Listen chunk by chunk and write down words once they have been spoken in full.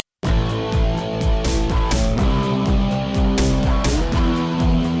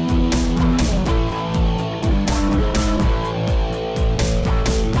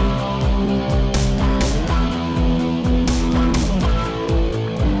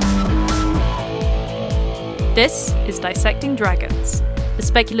This is Dissecting Dragons, the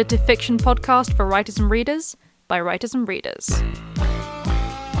speculative fiction podcast for writers and readers by writers and readers.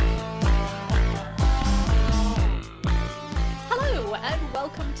 Hello, and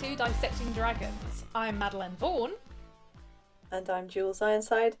welcome to Dissecting Dragons. I'm Madeline Vaughan. And I'm Jules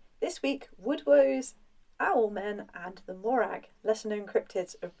Ironside. This week, Woodwoes, Owlmen, and the Morag, lesser-known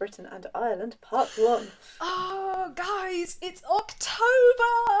cryptids of Britain and Ireland, Part 1. Oh, guys, it's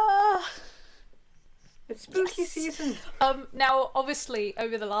October! It's spooky season. Now, obviously,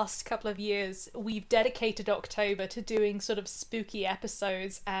 over the last couple of years, we've dedicated October to doing sort of spooky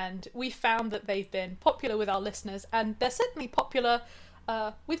episodes, and we found that they've been popular with our listeners, and they're certainly popular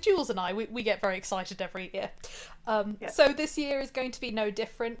with Jules and I. We get very excited every year. So this year is going to be no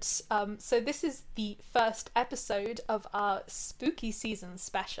different. So this is the first episode of our spooky season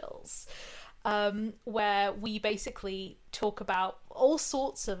specials, where we basically talk about all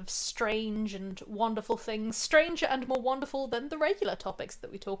sorts of strange and wonderful things, stranger and more wonderful than the regular topics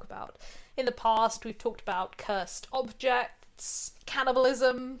that we talk about. In the past, we've talked about cursed objects,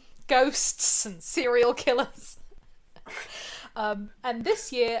 cannibalism, ghosts, and serial killers. And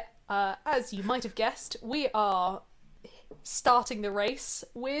this year, as you might have guessed, we are starting the race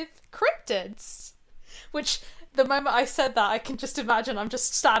with cryptids, which... The moment I said that, I can just imagine I'm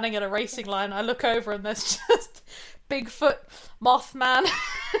just standing at a racing line. I look over and there's just Bigfoot, Mothman.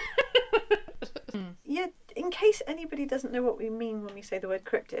 Yeah, in case anybody doesn't know what we mean when we say the word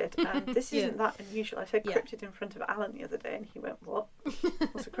cryptid, this isn't that unusual. I said cryptid in front of Alan the other day and he went, "What?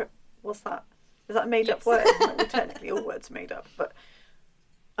 What's that? Is that a made-up word?" Well, technically all words are made up, but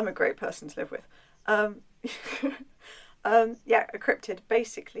I'm a great person to live with. A cryptid,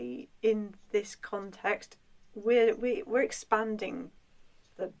 basically, in this context, we're expanding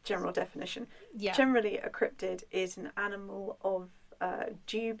the general definition. Yeah. Generally, a cryptid is an animal of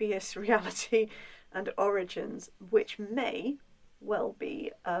dubious reality and origins, which may well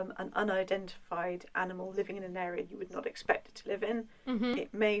be an unidentified animal living in an area you would not expect it to live in. Mm-hmm.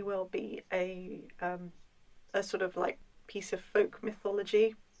 It may well be a sort of like piece of folk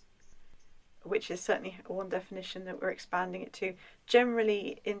mythology, which is certainly one definition that we're expanding it to.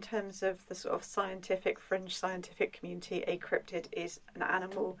 Generally, in terms of the sort of fringe scientific community, a cryptid is an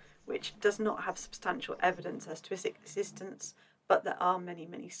animal which does not have substantial evidence as to its existence, but there are many,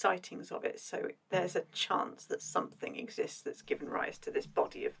 many sightings of it, so there's a chance that something exists that's given rise to this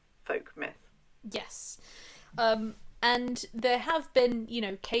body of folk myth. Yes. And there have been,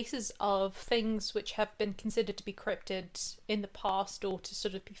 cases of things which have been considered to be cryptids in the past or to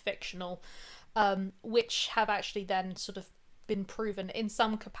sort of be fictional, which have actually then sort of been proven in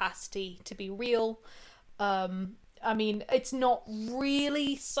some capacity to be real. I mean, it's not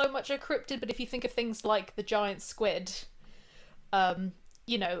really so much a cryptid, but if you think of things like the giant squid, in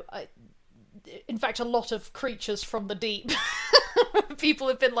fact, a lot of creatures from the deep, people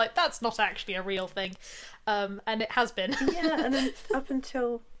have been like, that's not actually a real thing. And it has been. Yeah, and then I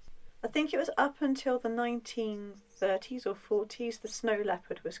think it was up until the 1930s or 40s, the snow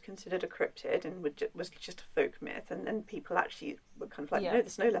leopard was considered a cryptid and was just a folk myth. And then people actually were kind of like, no, the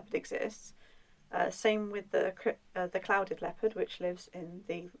snow leopard exists. Same with the clouded leopard, which lives in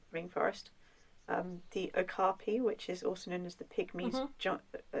the rainforest. The okapi, which is also known as the pygmies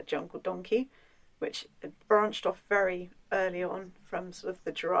jungle donkey, which branched off very early on from sort of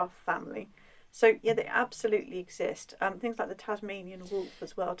the giraffe family. So, yeah, they absolutely exist. Things like the Tasmanian wolf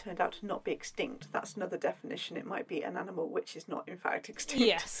as well turned out to not be extinct. That's another definition. It might be an animal which is not, in fact, extinct.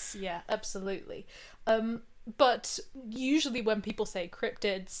 Yes, yeah, absolutely. But usually when people say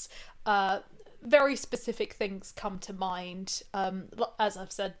cryptids, very specific things come to mind. As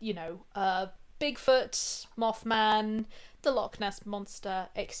I've said, Bigfoot, Mothman, the Loch Ness Monster,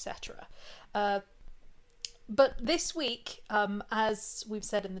 etc. But this week, as we've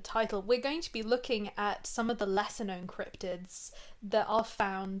said in the title, we're going to be looking at some of the lesser-known cryptids that are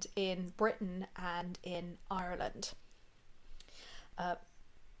found in Britain and in Ireland.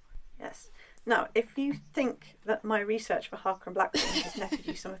 Yes. Now, if you think that my research for Harker and Blackburn has netted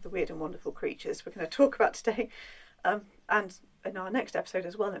you some of the weird and wonderful creatures we're going to talk about today, and in our next episode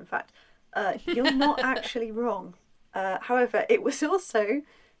as well, in fact, you're not actually wrong. However, it was also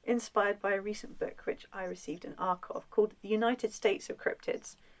inspired by a recent book which I received an ARC of called The United States of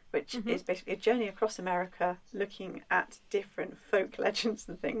Cryptids, which is basically a journey across America looking at different folk legends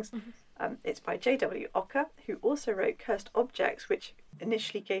and things. It's by J.W. Ocker, who also wrote Cursed Objects, which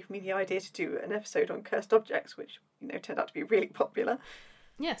initially gave me the idea to do an episode on cursed objects, which turned out to be really popular.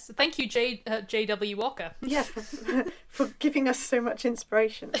 Yes, thank you, J.W. Walker. Yeah, for giving us so much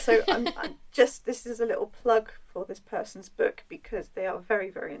inspiration. So I'm just, this is a little plug for this person's book, because they are very,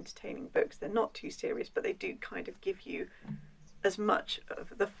 very entertaining books. They're not too serious, but they do kind of give you as much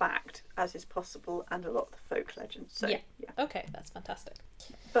of the fact as is possible and a lot of the folk legends. So, yeah. Okay, that's fantastic.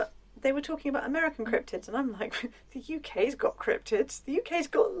 But they were talking about American cryptids, and I'm like, the UK's got cryptids. The UK's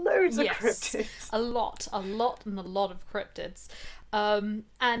got loads of cryptids. A lot of cryptids.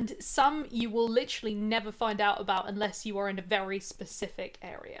 And some you will literally never find out about unless you are in a very specific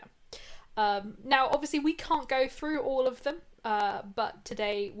area. Now, obviously, we can't go through all of them, but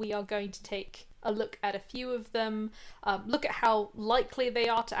today we are going to take a look at a few of them, look at how likely they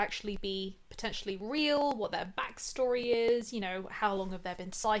are to actually be potentially real, what their backstory is, how long have there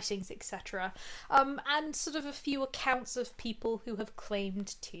been sightings, etc. And sort of a few accounts of people who have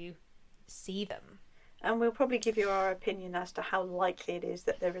claimed to see them. And we'll probably give you our opinion as to how likely it is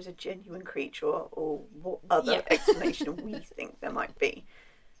that there is a genuine creature, or what other explanation we think there might be.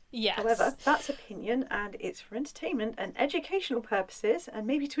 Yes. However, that's opinion, and it's for entertainment and educational purposes, and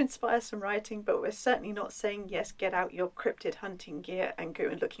maybe to inspire some writing, but we're certainly not saying, yes, get out your cryptid hunting gear and go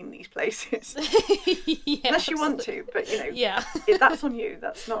and look in these places. Unless you want to, but if that's on you,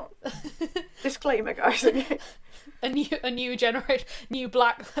 that's not... Disclaimer, guys. Okay? A new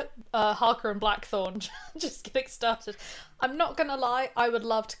black Harker and Blackthorn just getting started. I'm not gonna lie, I would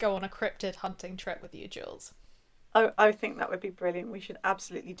love to go on a cryptid hunting trip with you, Jules. I think that would be brilliant. We should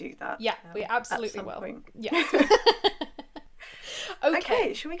absolutely do that. Yeah, we absolutely will. Point. Yeah.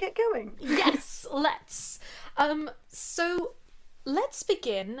 Okay, shall we get going? Yes, let's. So let's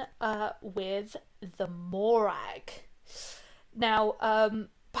begin with the Morag. Now,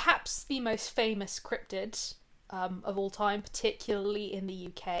 perhaps the most famous cryptid of all time, particularly in the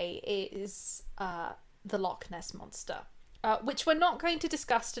UK, is the Loch Ness Monster, which we're not going to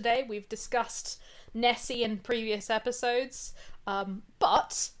discuss today. We've discussed Nessie in previous episodes,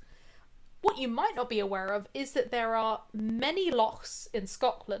 but what you might not be aware of is that there are many lochs in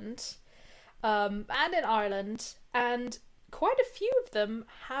Scotland and in Ireland, and quite a few of them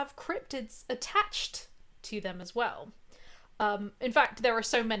have cryptids attached to them as well. In fact, there are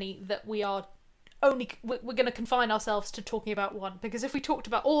so many that we're going to confine ourselves to talking about one, because if we talked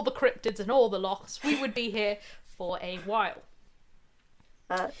about all the cryptids and all the lochs, we would be here for a while.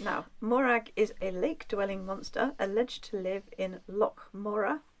 Now, Morag is a lake-dwelling monster alleged to live in Loch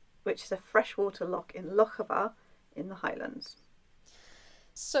Morra, which is a freshwater loch in Lochaber in the Highlands.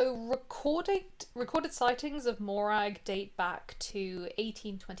 So recorded sightings of Morag date back to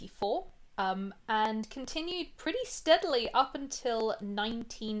 1824 and continued pretty steadily up until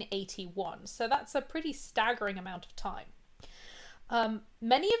 1981. So that's a pretty staggering amount of time.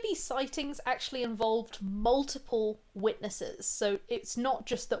 Many of these sightings actually involved multiple witnesses, so it's not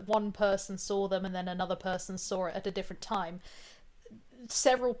just that one person saw them and then another person saw it at a different time.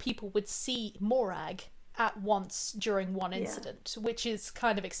 Several people would see Morag at once during one incident, which is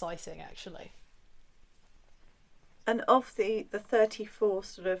kind of exciting, actually. And of the 34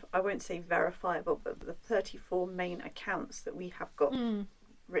 sort of, I won't say verifiable, but the 34 main accounts that we have got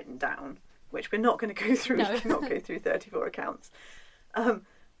written down, which we're not going to go through, we cannot go through 34 accounts.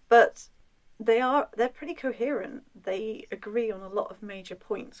 But they're pretty coherent. They agree on a lot of major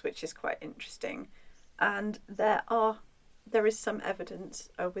points, which is quite interesting. And there is some evidence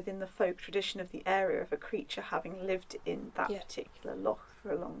within the folk tradition of the area of a creature having lived in that particular loch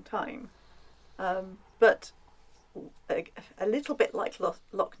for a long time. But a little bit like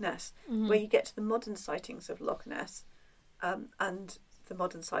Loch Ness, where you get to the modern sightings of Loch Ness and the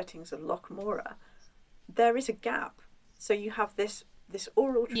modern sightings of Loch Morra, there is a gap. So you have this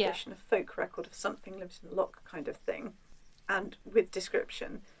oral tradition of folk record of something lives in a loch kind of thing, and with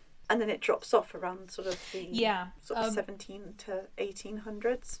description, and then it drops off around sort of the 17 to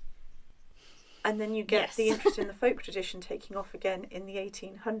 1800s, and then you get the interest in the folk tradition taking off again in the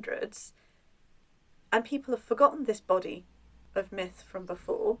 1800s, and people have forgotten this body of myth from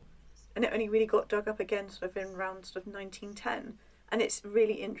before, and it only really got dug up again sort of in around sort of 1910. And it's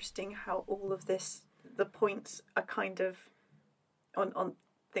really interesting how all of this, the points are kind of on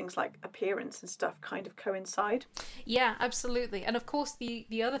things like appearance and stuff kind of coincide. Yeah, absolutely. And of course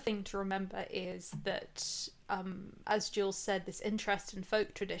the other thing to remember is that as Jules said, this interest in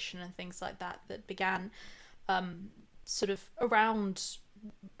folk tradition and things like that began sort of around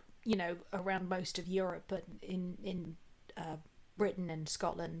most of Europe, but in Britain and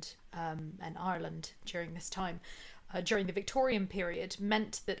Scotland and Ireland during this time, during the Victorian period,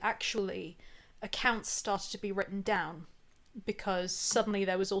 meant that actually accounts started to be written down. because suddenly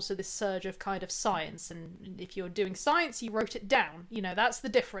there was also this surge of kind of science, and if you're doing science, you wrote it down. That's the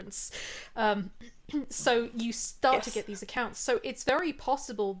difference. So you start to get these accounts. So it's very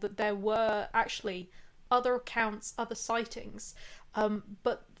possible that there were actually other accounts, other sightings,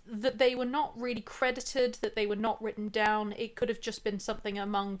 but that they were not really credited, that they were not written down. It could have just been something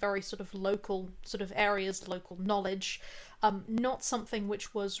among very sort of local sort of areas, local knowledge, not something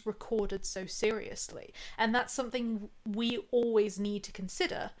which was recorded so seriously. And that's something we always need to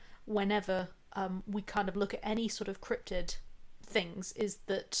consider whenever we kind of look at any sort of cryptid things, is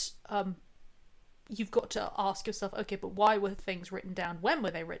that you've got to ask yourself, okay, but why were things written down? When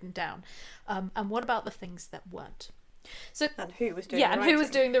were they written down? And what about the things that weren't? So, and who was doing the writing? Who was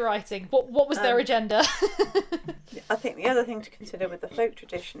doing the writing? What was their agenda? I think the other thing to consider with the folk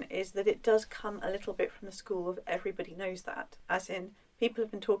tradition is that it does come a little bit from the school of everybody knows that, as in people have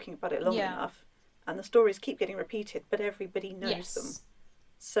been talking about it long enough, and the stories keep getting repeated, but everybody knows them.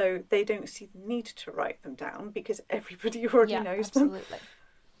 So they don't see the need to write them down because everybody already knows them.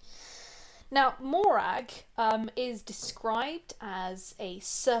 Now, Morag is described as a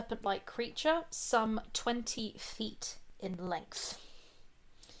serpent-like creature, some 20 feet in length.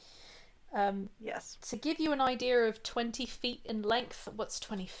 Yes. To give you an idea of 20 feet in length, what's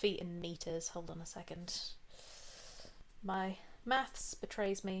 20 feet in meters? Hold on a second. My maths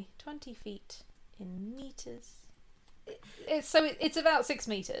betrays me. 20 feet in meters. It's about 6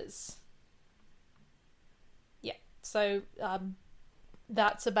 meters. Yeah. So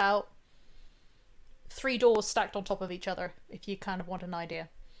that's about 3 doors stacked on top of each other, if you kind of want an idea.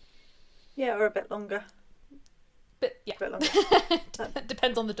 Yeah, or a bit longer. But yeah, a bit longer.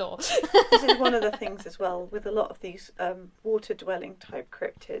 Depends on the door. This is one of the things as well with a lot of these water-dwelling type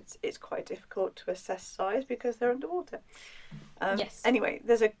cryptids. It's quite difficult to assess size because they're underwater. Yes. Anyway,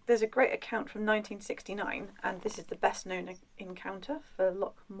 there's a great account from 1969, and this is the best known encounter for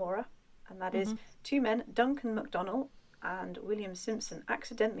Loch Morar, and that is 2 men, Duncan MacDonald and William Simpson,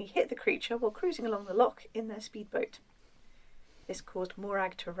 accidentally hit the creature while cruising along the loch in their speedboat. This caused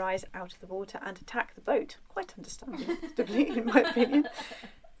Morag to rise out of the water and attack the boat. Quite understandably, in my opinion.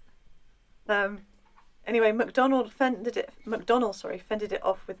 Anyway, MacDonald fended it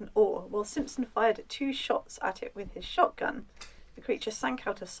off with an oar, while Simpson fired 2 shots at it with his shotgun. The creature sank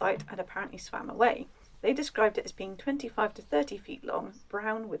out of sight and apparently swam away. They described it as being 25 to 30 feet long,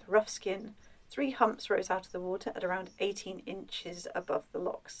 brown with rough skin. 3 humps rose out of the water at around 18 inches above the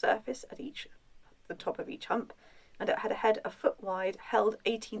loch's surface at the top of each hump, and it had a head a foot wide, held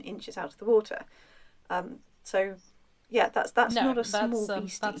 18 inches out of the water. So, yeah, that's not a small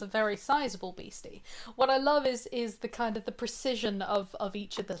beastie. That's a very sizable beastie. What I love is the kind of the precision of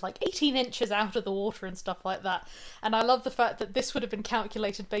each of the, like, 18 inches out of the water and stuff like that. And I love the fact that this would have been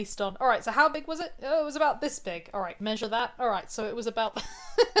calculated based on, all right, so how big was it? Oh, it was about this big. All right, measure that. All right, so it was about...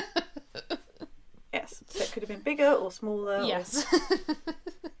 Yes, so it could have been bigger or smaller. Yes.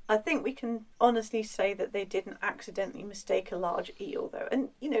 I think we can honestly say that they didn't accidentally mistake a large eel, though. And,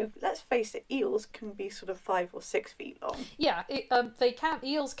 let's face it, eels can be sort of 5 or 6 feet long. Yeah,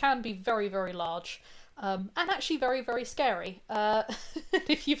 eels can be very, very large, and actually very, very scary.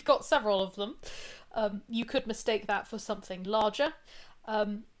 If you've got several of them, you could mistake that for something larger.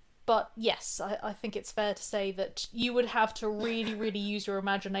 But yes, I think it's fair to say that you would have to really, really use your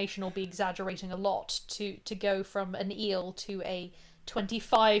imagination or be exaggerating a lot to go from an eel to a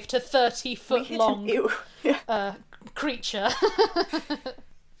 25 to 30 foot long creature.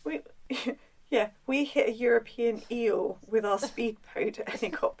 We hit a European eel with our speedboat and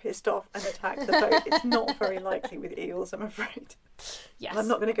it got pissed off and attacked the boat. It's not very likely with eels, I'm afraid. Yes. And I'm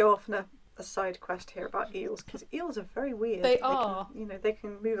not going to go off on a side quest here about eels, because eels are very weird. They are. They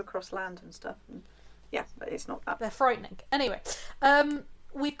can move across land and stuff. And but it's not that. They're frightening. Anyway,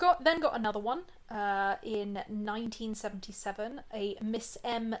 we've got another one. In 1977, a Miss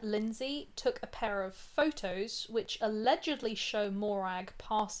M. Lindsay took a pair of photos which allegedly show Morag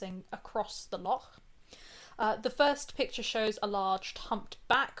passing across the loch. The first picture shows a large humped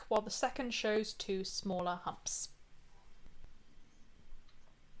back, while the second shows 2 smaller humps.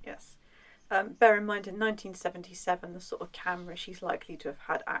 Yes. Bear in mind, in 1977, the sort of camera she's likely to have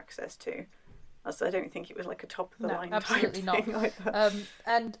had access to. So I don't think it was like a top-of-the-line absolutely type thing not. either.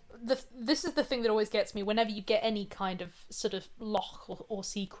 And this is the thing that always gets me whenever you get any kind of sort of loch or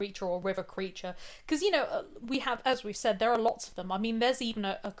sea creature or river creature. Because, we have, as we've said, there are lots of them. I mean, there's even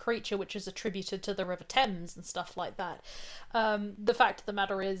a creature which is attributed to the River Thames and stuff like that. The fact of the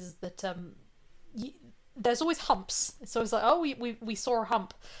matter is that there's always humps. So it's like, oh, we saw a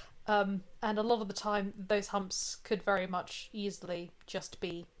hump. And a lot of the time, those humps could very much easily just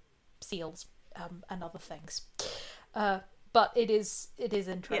be seals and other things. but it is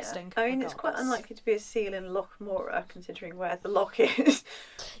interesting. Yeah. I mean, it's quite unlikely to be a seal in Loch Moura, considering where the loch is.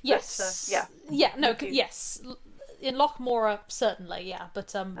 Yes. But, yeah. No. Yes. In Loch Moura, certainly. Yeah. But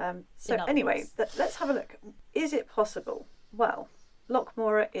So anyway, let's have a look. Is it possible? Well, Loch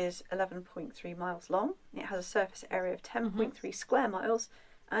Moura is 11.3 miles long. It has a surface area of 10.3 square miles,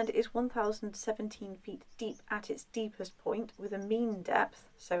 and is 1,017 feet deep at its deepest point, with a mean depth,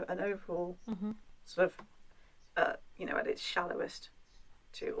 so an overall sort of, at its shallowest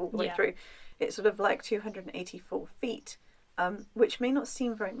to all the way through, it's sort of like 284 feet, which may not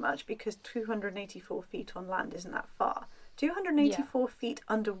seem very much because 284 feet on land isn't that far. 284 feet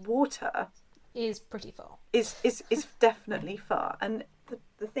underwater is pretty far. Is definitely far. And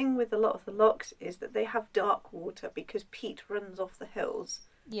the thing with a lot of the lochs is that they have dark water because peat runs off the hills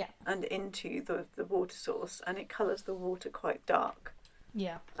and into the water source, and it colours the water quite dark.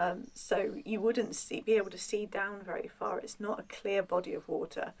 Yeah. So you wouldn't be able to see down very far. It's not a clear body of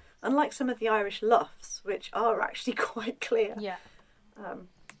water, unlike some of the Irish loughs, which are actually quite clear. Yeah.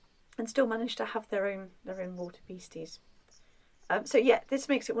 And still manage to have their own water beasties. This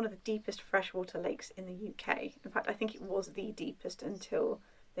makes it one of the deepest freshwater lakes in the UK. In fact, I think it was the deepest until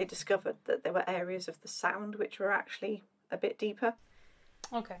they discovered that there were areas of the Sound which were actually a bit deeper.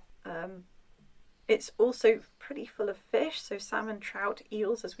 Okay. It's also pretty full of fish, so salmon, trout,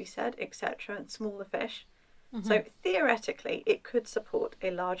 eels, as we said, etc., and smaller fish. So theoretically, it could support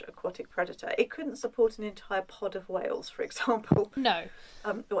a large aquatic predator. It couldn't support an entire pod of whales, for example. No.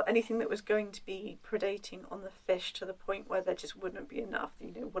 Or anything that was going to be predating on the fish to the point where there just wouldn't be enough.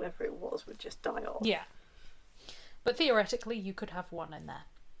 Whatever it was would just die off. Yeah. But theoretically, you could have one in there.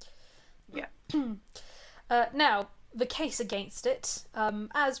 Yeah. Now, the case against it,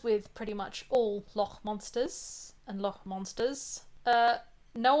 as with pretty much all loch monsters and loch monsters,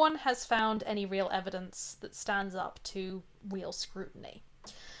 no one has found any real evidence that stands up to real scrutiny,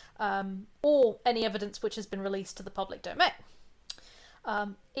 or any evidence which has been released to the public domain.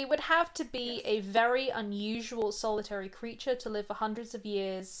 It would have to be a very unusual solitary creature to live for hundreds of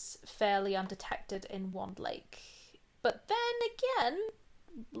years fairly undetected in one lake. But then again,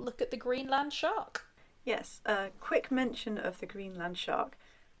 look at the Greenland shark. Yes, quick mention of the Greenland shark.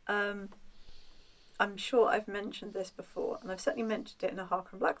 I'm sure I've mentioned this before, and I've certainly mentioned it in a Harker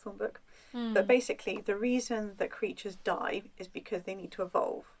and Blackthorne book. But basically, the reason that creatures die is because they need to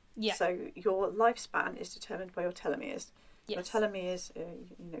evolve. Yeah. So your lifespan is determined by your telomeres. Yes. Your telomeres,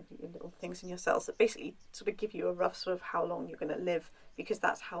 your little things in your cells that basically sort of give you a rough sort of how long you're going to live, because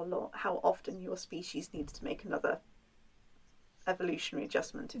that's how often your species needs to make another evolutionary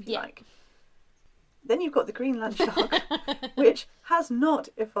adjustment, if you like. Then you've got the Greenland shark, which has not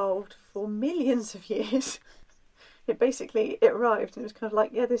evolved for millions of years. It arrived and it was kind of like,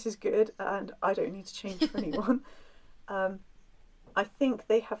 yeah, this is good, and I don't need to change for anyone. I think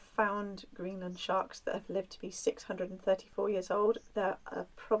they have found Greenland sharks that have lived to be 634 years old. There are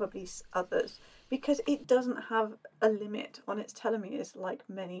probably others, because it doesn't have a limit on its telomeres like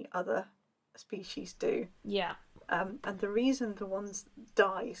many other species do. Yeah. And the reason the ones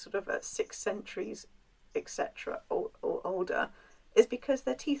die sort of at 6 centuries, etc., or older, is because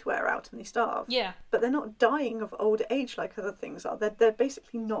their teeth wear out and they starve. Yeah. But they're not dying of old age like other things are. They're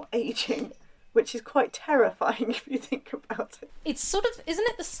basically not aging, which is quite terrifying if you think about it. It's sort of, isn't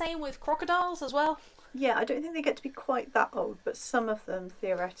it the same with crocodiles as well? Yeah, I don't think they get to be quite that old, but some of them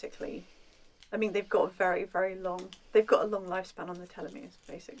theoretically. I mean, they've got a long lifespan on the telomeres,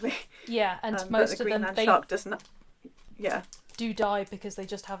 basically. Yeah, and most of them, Greenland shark doesn't. Yeah. Do die because they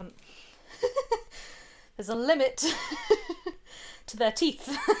just haven't. There's a limit to their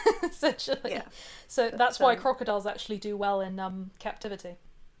teeth, essentially. Yeah. So that's why crocodiles actually do well in captivity,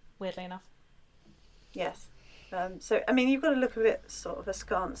 weirdly enough. Yes. So, I mean, you've got to look a bit sort of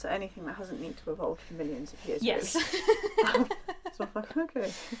askance at anything that hasn't need to evolve for millions of years. Yes. Really. So I'm like,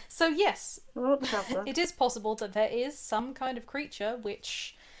 okay. So yes, that. It is possible that there is some kind of creature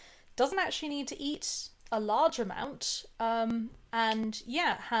which doesn't actually need to eat a large amount, and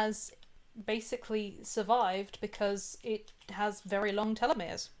has basically survived because it has very long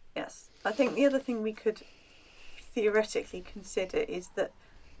telomeres. Yes. I think the other thing we could theoretically consider is that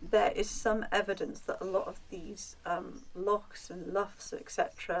there is some evidence that a lot of these lochs and loughs,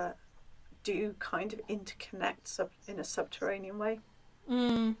 etc., do kind of interconnect in a subterranean way.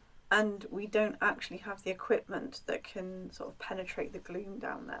 And we don't actually have the equipment that can sort of penetrate the gloom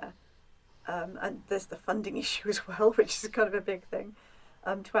down there. And there's the funding issue as well, which is kind of a big thing,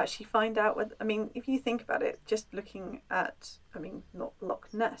 to actually find out whether, I mean, if you think about it, just looking at, I mean, not Loch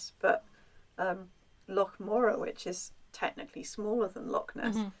Ness, but Loch Moura, which is technically smaller than Loch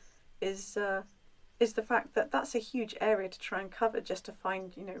Ness, is is the fact that that's a huge area to try and cover just to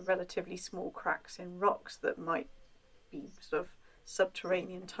find, relatively small cracks in rocks that might be sort of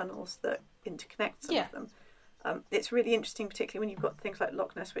subterranean tunnels that interconnect some of them. It's really interesting, particularly when you've got things like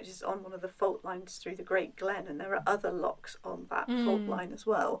Loch Ness, which is on one of the fault lines through the Great Glen, and there are other lochs on that fault line as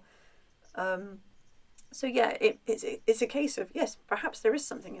well. So yeah, it's a case of, yes, perhaps there is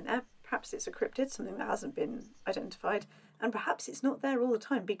something in there. Perhaps it's a cryptid, something that hasn't been identified, and perhaps it's not there all the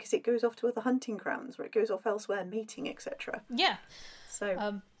time because it goes off to other hunting grounds or it goes off elsewhere, mating, etc. Yeah.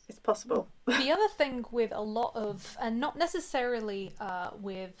 So it's possible. The other thing with a lot of, and not necessarily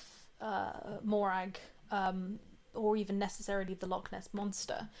with Morag, or even necessarily the Loch Ness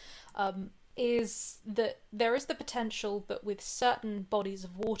Monster, is that there is the potential that with certain bodies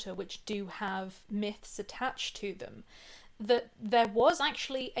of water which do have myths attached to them, that there was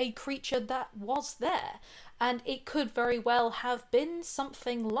actually a creature that was there, and it could very well have been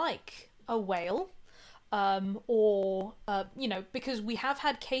something like a whale, because we have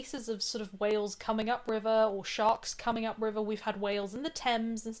had cases of sort of whales coming upriver or sharks coming upriver. We've had whales in the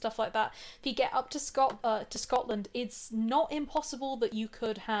Thames and stuff like that. If you get up to Scotland, it's not impossible that you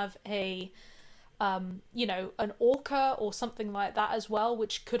could have an orca or something like that as well,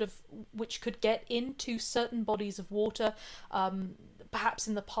 which could get into certain bodies of water, perhaps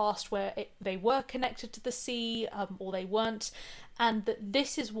in the past where they were connected to the sea, or they weren't, and that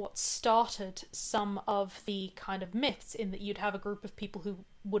this is what started some of the kind of myths, in that you'd have a group of people who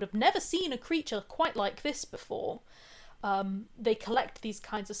would have never seen a creature quite like this before. They collect these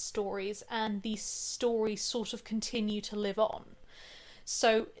kinds of stories, and these stories sort of continue to live on.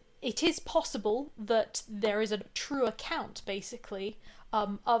 So it is possible that there is a true account, basically,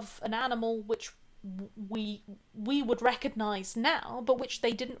 of an animal which we would recognise now, but which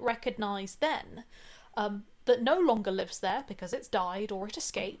they didn't recognise then, that no longer lives there because it's died or it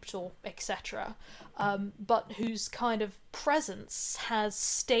escaped or etc., but whose kind of presence has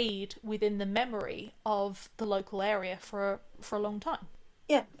stayed within the memory of the local area for a long time.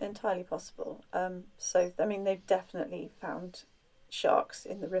 Yeah, entirely possible. So, I mean, they've definitely found sharks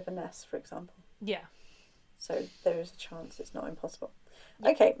in the River Ness, for example. Yeah. So there is a chance it's not impossible.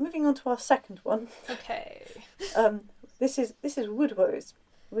 Yep. Okay, moving on to our second one. Okay. This is Woodwose.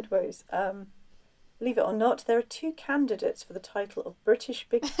 Woodwose. Believe it or not, there are 2 candidates for the title of British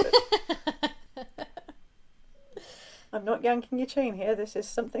Bigfoot. I'm not yanking your chain here. This is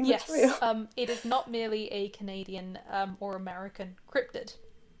something that's real. It is not merely a Canadian or American cryptid.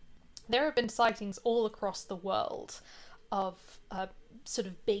 There have been sightings all across the world of sort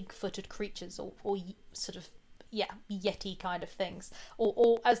of big-footed creatures or sort of, yeti kind of things,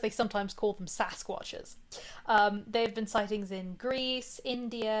 or as they sometimes call them, Sasquatches. There have been sightings in Greece,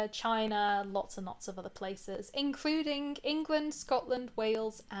 India, China, lots and lots of other places, including England, Scotland,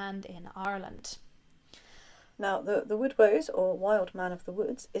 Wales, and in Ireland. Now, the Woodwose, or wild man of the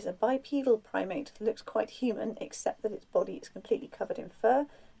woods, is a bipedal primate that looks quite human, except that its body is completely covered in fur,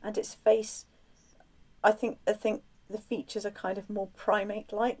 and its face, I think the features are kind of more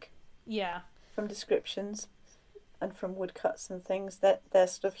primate-like. Yeah. From descriptions and from woodcuts and things, that they're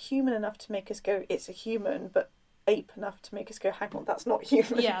sort of human enough to make us go, it's a human, but ape enough to make us go, hang on, that's not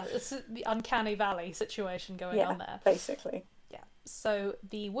human. Yeah, it's the uncanny valley situation going on there. Basically. Yeah. So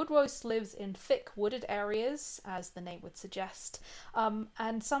the Woodwose lives in thick wooded areas, as the name would suggest,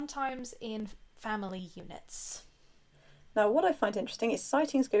 and sometimes in family units. Now, what I find interesting is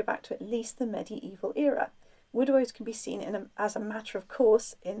sightings go back to at least the medieval era. Woodwose can be seen as a matter of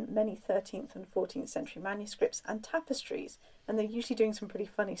course in many 13th and 14th century manuscripts and tapestries, and they're usually doing some pretty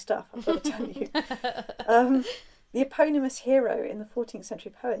funny stuff, I've got to tell you. The eponymous hero in the 14th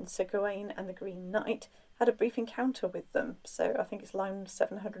century poem, Sir Gawain and the Green Knight, had a brief encounter with them. So I think it's line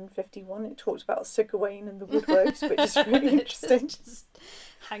 751. It talks about Sir Gawain and the Woodwose, which is really interesting. Just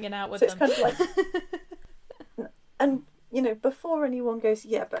hanging out with them. So it's kind of like... And... before anyone goes,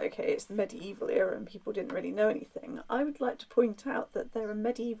 yeah, but okay, it's the medieval era and people didn't really know anything, I would like to point out that there are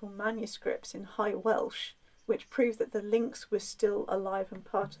medieval manuscripts in High Welsh which prove that the lynx was still alive and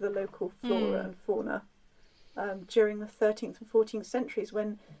part of the local flora and fauna during the 13th and 14th centuries,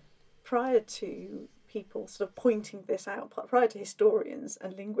 when prior to people sort of pointing this out, prior to historians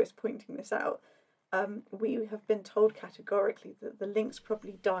and linguists pointing this out, we have been told categorically that the lynx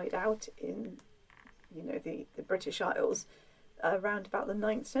probably died out in the British Isles around about the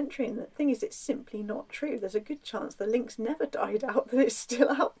 9th century. And the thing is, it's simply not true. There's a good chance the lynx never died out, that it's still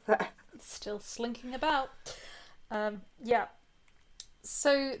out there. It's still slinking about. Yeah.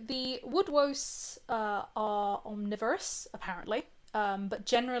 So the Woodwose are omnivorous, apparently, but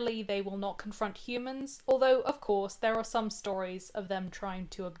generally they will not confront humans, although, of course, there are some stories of them trying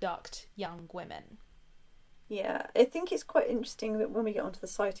to abduct young women. Yeah, I think it's quite interesting that when we get onto the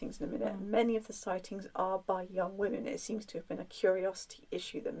sightings in a minute, many of the sightings are by young women. It seems to have been a curiosity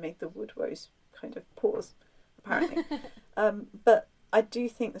issue that made the Woodrows kind of pause, apparently. But I do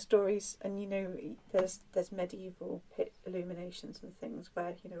think the stories, and there's medieval pit illuminations and things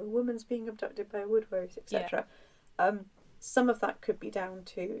where a woman's being abducted by a Woodrose, etc. Yeah. Some of that could be down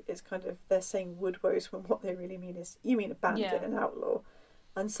to it's kind of they're saying Woodrose when what they really mean is you mean a bandit, an outlaw,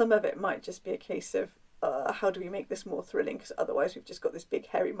 and some of it might just be a case of how do we make this more thrilling? Because otherwise we've just got this big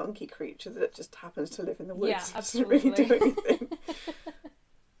hairy monkey creature that just happens to live in the woods. Yeah, absolutely. Doesn't really do anything.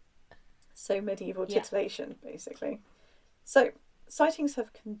 So medieval titillation, basically. So sightings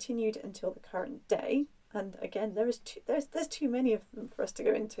have continued until the current day, and again there's too many of them for us to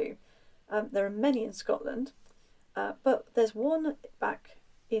go into. There are many in Scotland, but there's one back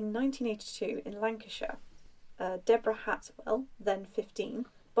in 1982 in Lancashire. Deborah Hatwell, then 15,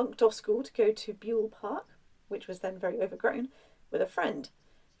 bunked off school to go to Buell Park, which was then very overgrown, with a friend.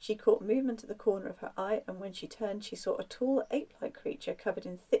 She caught movement at the corner of her eye, and when she turned she saw a tall ape-like creature covered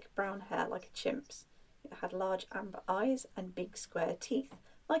in thick brown hair like a chimp's. It had large amber eyes and big square teeth,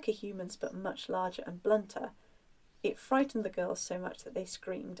 like a human's but much larger and blunter. It frightened the girls so much that they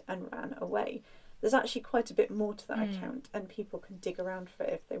screamed and ran away. There's actually quite a bit more to that account, and people can dig around for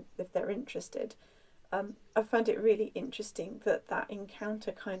it if they're interested. I found it really interesting that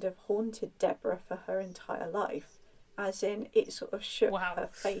encounter kind of haunted Deborah for her entire life, as in it sort of shook her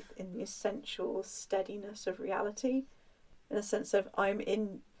faith in the essential steadiness of reality, in the sense of I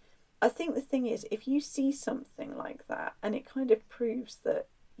think the thing is, if you see something like that and it kind of proves that,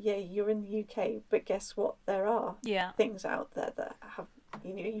 you're in the UK, but guess what? There are things out there that have,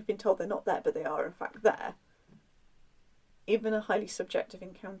 you've been told they're not there, but they are in fact there. Even a highly subjective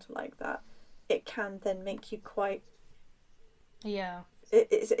encounter like that, it can then make you quite... Yeah.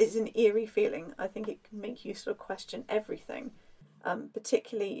 It's an eerie feeling. I think it can make you sort of question everything.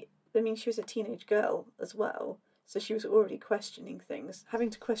 Particularly, she was a teenage girl as well, so she was already questioning things. Having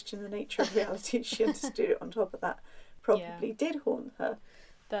to question the nature of reality, she understood it on top of that, probably did haunt her.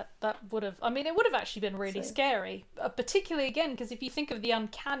 That would have... it would have actually been really scary. Particularly, again, because if you think of the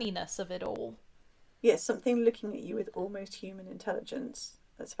uncanniness of it all. Yes, something looking at you with almost human intelligence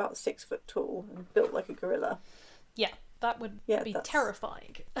that's about 6 foot tall and built like a gorilla. Yeah, that would be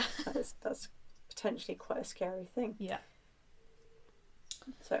terrifying. that's potentially quite a scary thing. Yeah.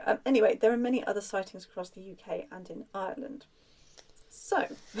 So anyway, there are many other sightings across the UK and in Ireland. So,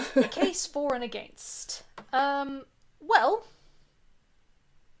 a case for and against. Well,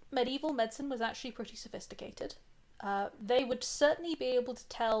 medieval medicine was actually pretty sophisticated. They would certainly be able to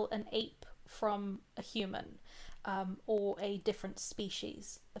tell an ape from a human, or a different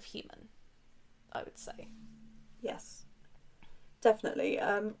species of human, I would say. Yes, definitely.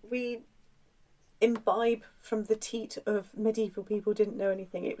 We imbibe from the teat of medieval people didn't know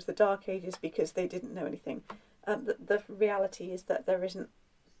anything. It was the Dark Ages because they didn't know anything. The reality is that there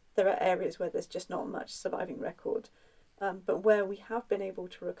are areas where there's just not much surviving record. But where we have been able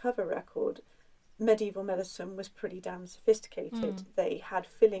to recover record, medieval medicine was pretty damn sophisticated. They had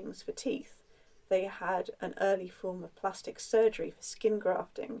fillings for teeth. They had an early form of plastic surgery for skin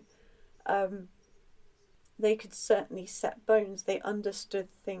grafting. They could certainly set bones. They understood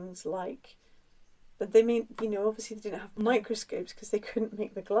things like... But obviously they didn't have microscopes because they couldn't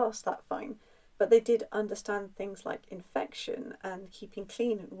make the glass that fine. But they did understand things like infection and keeping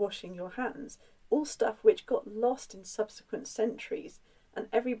clean and washing your hands. All stuff which got lost in subsequent centuries. And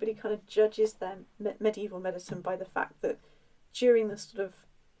everybody kind of judges their medieval medicine by the fact that during the sort of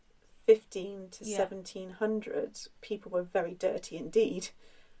 15 to 1700s, people were very dirty indeed.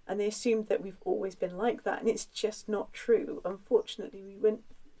 And they assumed that we've always been like that. And it's just not true. Unfortunately,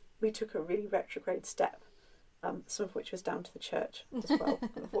 we took a really retrograde step, some of which was down to the church as well,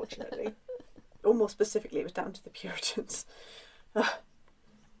 unfortunately. Or more specifically, it was down to the Puritans.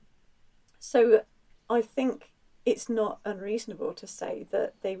 So I think it's not unreasonable to say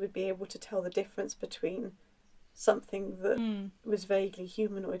that they would be able to tell the difference between something that was vaguely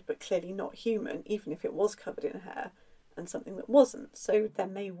humanoid but clearly not human, even if it was covered in hair, and something that wasn't. So there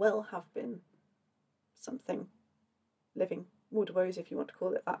may well have been something living, Woodrose if you want to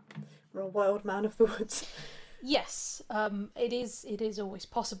call it that, or a wild man of the woods. Yes, it is always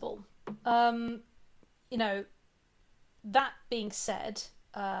possible. That being said,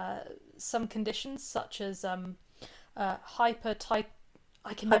 some conditions such as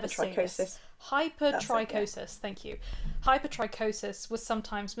hypertrichosis. Thank you. Hypertrichosis was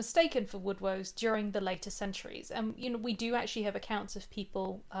sometimes mistaken for Woodrose during the later centuries, and we do actually have accounts of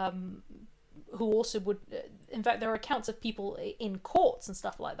people who also would. In fact, there are accounts of people in courts and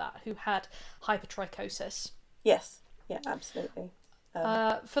stuff like that who had hypertrichosis. Yes. Yeah, absolutely.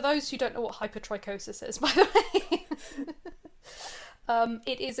 For those who don't know what hypertrichosis is, by the way,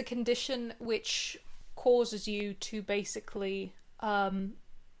 it is a condition which causes you to basically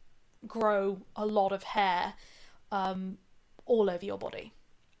grow a lot of hair all over your body.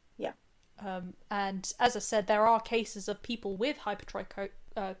 Yeah. And as I said, there are cases of people with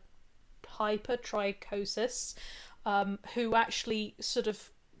hypertrichosis who actually sort of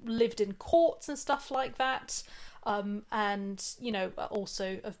lived in courts and stuff like that. And, you know,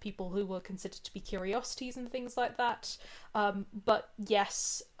 also of people who were considered to be curiosities and things like that. But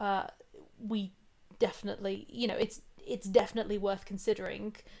yes, we definitely, you know, it's definitely worth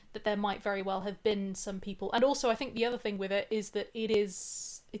considering that there might very well have been some people. And also I think the other thing with it is that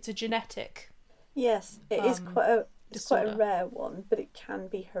it's a genetic. Yes, it is quite a rare one, but it can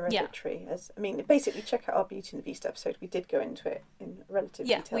be hereditary. Yeah. Basically check out our Beauty and the Beast episode. We did go into it in relative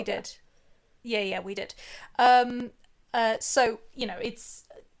detail. Yeah, we did. Yeah, we did. So, you know, it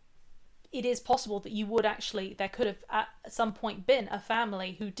is possible that you would actually, there could have at some point been a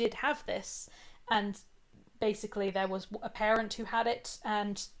family who did have this, and basically there was a parent who had it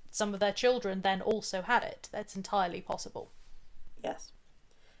and some of their children then also had it. That's entirely possible. Yes.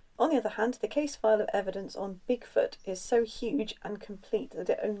 On the other hand, the case file of evidence on Bigfoot is so huge and complete that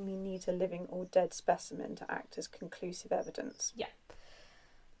it only needs a living or dead specimen to act as conclusive evidence. Yeah.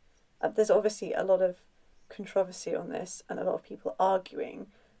 There's obviously a lot of controversy on this and a lot of people arguing,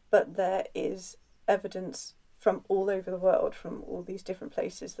 but there is evidence from all over the world, from all these different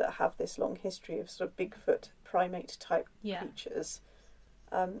places that have this long history of sort of Bigfoot primate type creatures,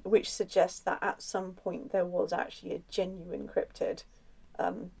 which suggests that at some point there was actually a genuine cryptid,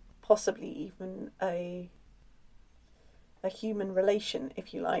 possibly even a human relation,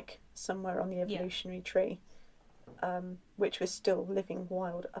 if you like, somewhere on the evolutionary tree. Which was still living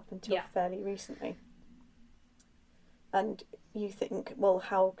wild up until fairly recently. And you think, well,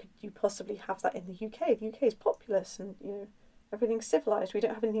 how could you possibly have that in the UK? The UK is populous and, you know, everything's civilised. We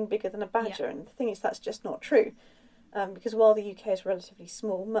don't have anything bigger than a badger. And the thing is, that's just not true. Because while the UK is relatively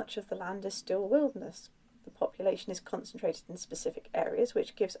small, much of the land is still wilderness. The population is concentrated in specific areas,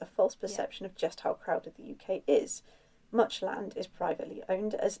 which gives a false perception of just how crowded the UK is. Much land is privately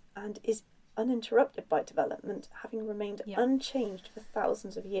owned and is uninterrupted by development, having remained unchanged for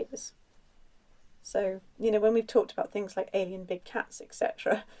thousands of years. So, you know, when we've talked about things like alien big cats,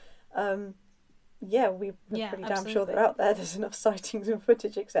 etc., we're pretty damn sure they're out there. There's enough sightings and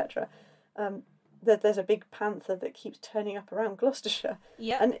footage, etc. There's a big panther that keeps turning up around Gloucestershire.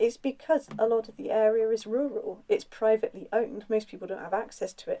 Yeah. And it's because a lot of the area is rural. It's privately owned. Most people don't have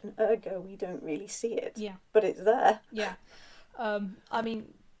access to it, and ergo, we don't really see it. Yeah. But it's there. Yeah.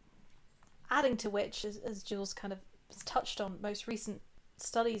 Adding to which, as Jules kind of touched on, most recent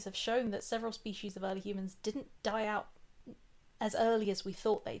studies have shown that several species of early humans didn't die out as early as we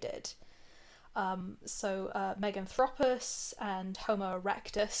thought they did. Meganthropus and Homo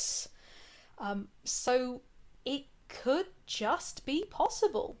erectus. So it could just be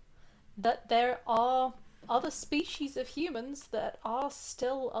possible that there are other species of humans that are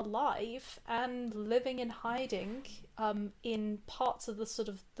still alive and living in hiding in parts of the sort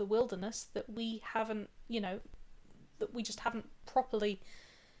of the wilderness that we haven't, you know, that we just haven't properly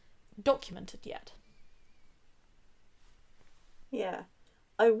documented yet. Yeah.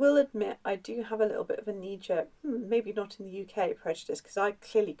 I will admit I do have a little bit of a knee-jerk, maybe not in the UK, prejudice, because I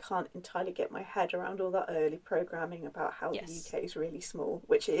clearly can't entirely get my head around all that early programming about how the UK is really small,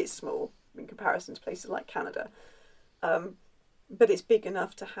 which it is small in comparison to places like Canada. But it's big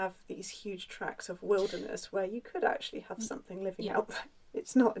enough to have these huge tracts of wilderness where you could actually have something living out there.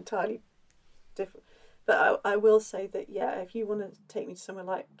 It's not entirely different. But I will say that, if you want to take me to somewhere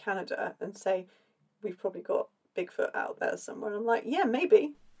like Canada and say, we've probably got Bigfoot out there somewhere, I'm like,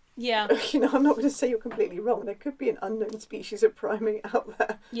 maybe. Yeah. You know, I'm not going to say you're completely wrong. There could be an unknown species of primate out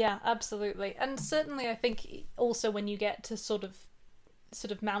there. Yeah, absolutely. And certainly I think also when you get to sort of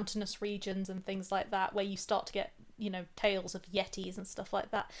mountainous regions and things like that, where you start to get, you know, tales of yetis and stuff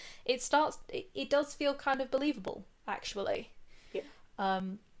like that, it does feel kind of believable, actually. Yeah.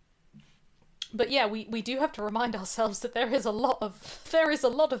 But yeah, we do have to remind ourselves that there is a lot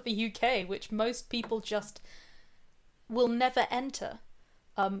of the UK which most people just will never enter,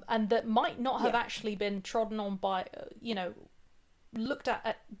 and that might not have actually been trodden on by, looked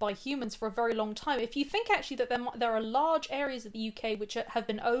at by humans for a very long time. If you think actually that there are large areas of the UK which have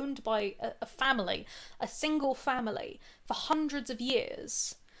been owned by a family, a single family, for hundreds of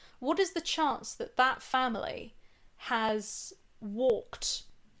years, what is the chance that that family has walked,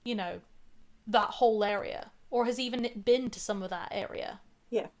 you know, that whole area, or has even been to some of that area?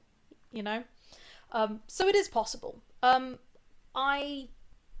 Yeah. You know? So it is possible. I'm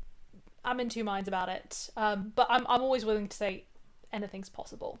in two minds about it, but I'm always willing to say anything's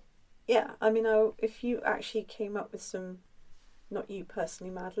possible. Yeah, I mean, if you actually came up with some, not you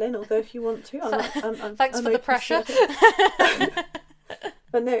personally, Madeline, although if you want to, Thanks for the pressure.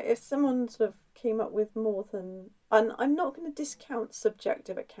 But no, if someone sort of came up with more than, and I'm not going to discount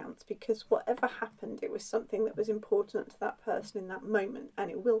subjective accounts, because whatever happened, it was something that was important to that person in that moment,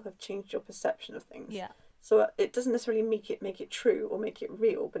 and it will have changed your perception of things. Yeah. So it doesn't necessarily make it true or make it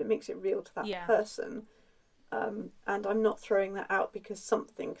real, but it makes it real to that person. And I'm not throwing that out because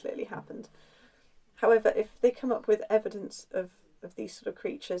something clearly happened. However, if they come up with evidence of these sort of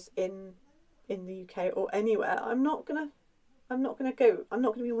creatures in the UK or anywhere, I'm not gonna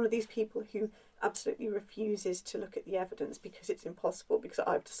be one of these people who absolutely refuses to look at the evidence because it's impossible, because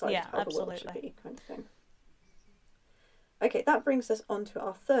I've decided how the world should be, kind of thing. Okay, that brings us on to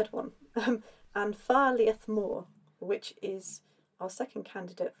our third one, An Far Liath Mor, which is our second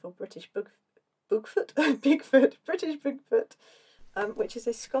candidate for British Bigfoot, British Bigfoot, which is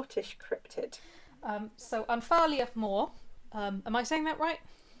a Scottish cryptid. So An Far Liath Mor, am I saying that right?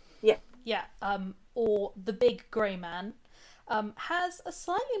 Yeah. Yeah, or the Big Grey Man, has a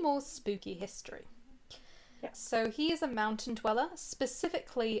slightly more spooky history. Yeah. So he is a mountain dweller,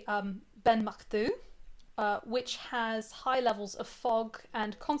 specifically Ben Macdhu, which has high levels of fog,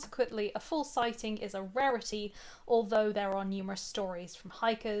 and consequently a full sighting is a rarity, although there are numerous stories from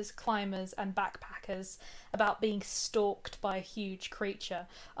hikers, climbers and backpackers about being stalked by a huge creature.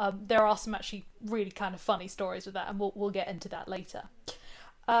 There are some actually really kind of funny stories with that, and we'll get into that later.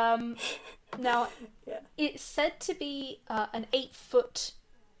 Now, it's said to be an 8-foot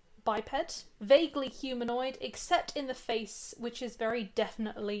biped, vaguely humanoid, except in the face, which is very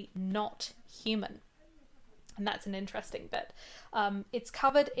definitely not human. And that's an interesting bit. It's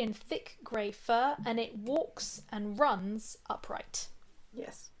covered in thick grey fur, and it walks and runs upright.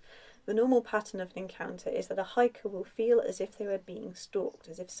 Yes. The normal pattern of an encounter is that a hiker will feel as if they were being stalked,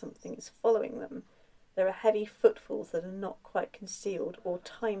 as if something is following them. There are heavy footfalls that are not quite concealed or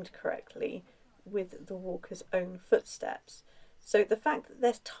timed correctly with the walker's own footsteps. So the fact that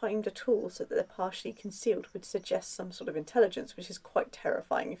they're timed at all so that they're partially concealed would suggest some sort of intelligence, which is quite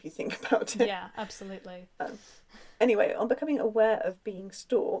terrifying if you think about it. Yeah, absolutely. Anyway, on becoming aware of being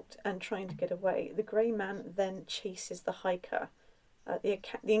stalked and trying to get away, the Grey Man then chases the hiker. The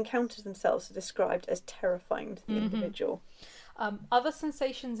encounters themselves are described as terrifying to the individual. Other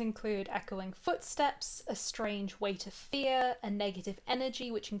sensations include echoing footsteps, a strange weight of fear, a negative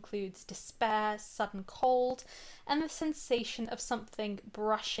energy which includes despair, sudden cold, and the sensation of something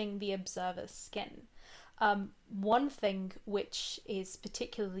brushing the observer's skin. One thing which is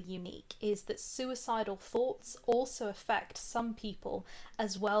particularly unique is that suicidal thoughts also affect some people,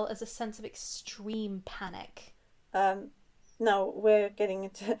 as well as a sense of extreme panic. Now we're getting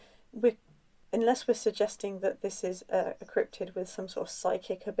into... Unless we're suggesting that this is a cryptid with some sort of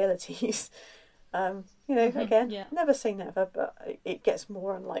psychic abilities, never say never, but it gets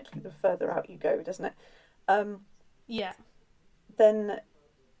more unlikely the further out you go, doesn't it? Then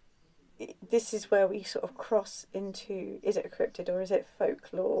this is where we sort of cross into, is it a cryptid or is it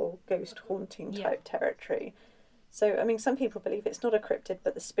folklore, ghost haunting type territory? So, I mean, some people believe it's not a cryptid,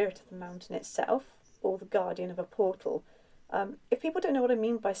 but the spirit of the mountain itself, or the guardian of a portal. If people don't know what I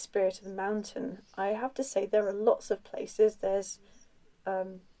mean by spirit of the mountain, I have to say there are lots of places. There's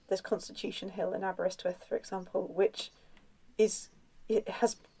Constitution Hill in Aberystwyth, for example, which the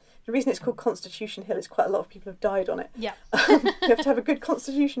reason it's called Constitution Hill is quite a lot of people have died on it. Yeah. You have to have a good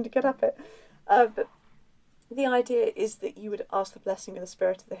constitution to get up it. But the idea is that you would ask the blessing of the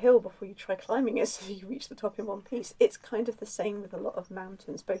spirit of the hill before you try climbing it, so you reach the top in one piece. It's kind of the same with a lot of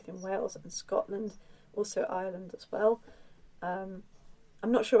mountains, both in Wales and Scotland, also Ireland as well.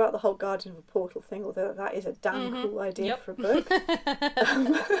 I'm not sure about the whole Guardian of a Portal thing, although that is a damn cool idea for a book.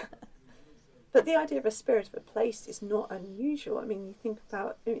 But the idea of a spirit of a place is not unusual. I mean, you think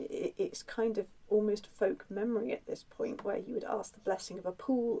about it's kind of almost folk memory at this point, where you would ask the blessing of a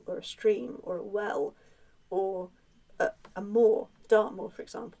pool or a stream or a well or a moor, Dartmoor, for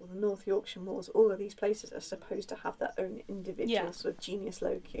example, the North Yorkshire moors. All of these places are supposed to have their own individual sort of genius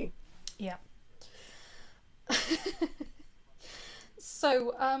loci. Yeah.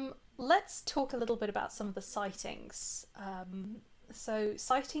 So let's talk a little bit about some of the sightings. So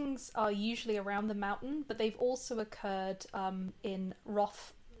sightings are usually around the mountain, but they've also occurred in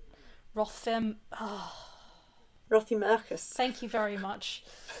Rothiemurchus. Thank you very much.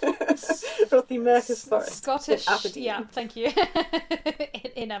 Rothiemurchus Forest. Scottish. In Aberdeen. Yeah, thank you.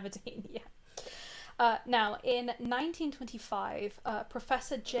 in Aberdeen, yeah. Now, in 1925,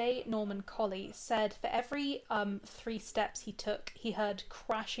 Professor J. Norman Colley said for every 3 steps he took, he heard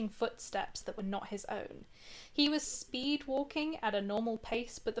crashing footsteps that were not his own. He was speed walking at a normal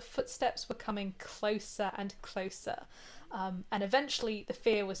pace, but the footsteps were coming closer and closer. And eventually the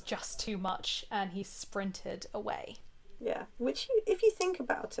fear was just too much and he sprinted away. Yeah, which, if you think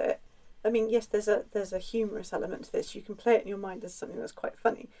about it, I mean, yes, there's a humorous element to this. You can play it in your mind as something that's quite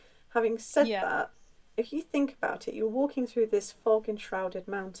funny. Having said that, if you think about it, you're walking through this fog-enshrouded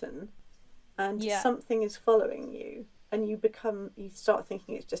mountain and something is following you, and you start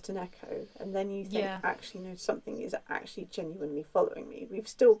thinking it's just an echo, and then you think, actually, no, something is actually genuinely following me. We've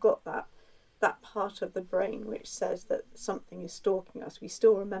still got that part of the brain which says that something is stalking us. We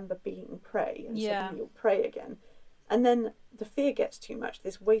still remember being prey, and suddenly you're prey again. And then the fear gets too much.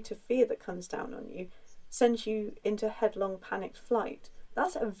 This weight of fear that comes down on you sends you into headlong panicked flight.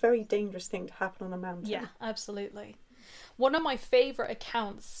 That's a very dangerous thing to happen on a mountain. Yeah, absolutely. One of my favourite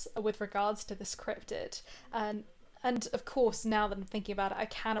accounts with regards to this cryptid, and of course, now that I'm thinking about it, I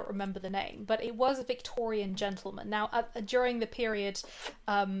cannot remember the name, but it was a Victorian gentleman. Now, during the period,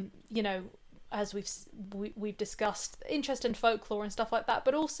 as we've discussed, interest in folklore and stuff like that,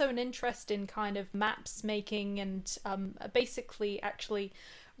 but also an interest in kind of maps making and basically actually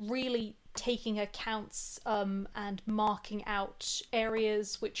really taking accounts and marking out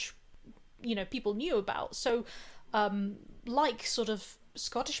areas which people knew about, so like sort of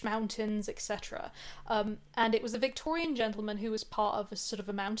Scottish mountains, etc. And it was a Victorian gentleman who was part of a sort of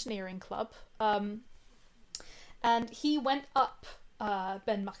a mountaineering club, and he went up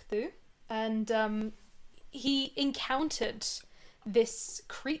Ben Macdhu, and he encountered this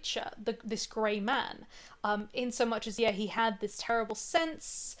creature, this grey man, in so much as he had this terrible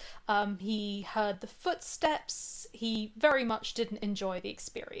sense, he heard the footsteps, he very much didn't enjoy the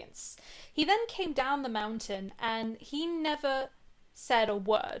experience. He then came down the mountain and he never said a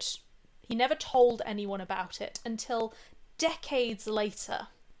word. He never told anyone about it until decades later.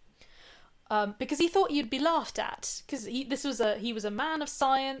 Because he thought you'd be laughed at, because he was a man of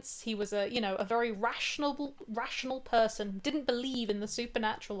science. He was a very rational person, didn't believe in the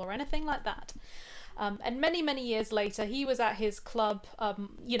supernatural or anything like that. And many years later, he was at his club,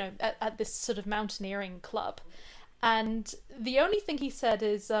 at this sort of mountaineering club, and the only thing he said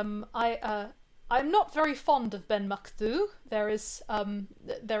is, I'm not very fond of Ben Macdhu. There is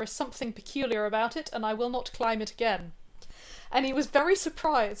something peculiar about it, and I will not climb it again. And he was very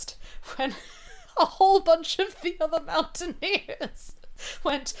surprised when a whole bunch of the other mountaineers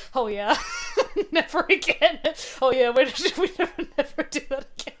went, "Oh yeah, never again. Oh yeah, we never do that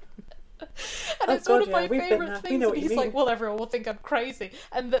again." And it's one of my favourite things. And he's like, "Well, everyone will think I'm crazy,"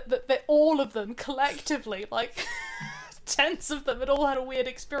 and that all of them collectively, like tens of them, had all had a weird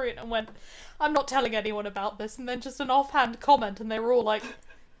experience and went, "I'm not telling anyone about this." And then just an offhand comment, and they were all like,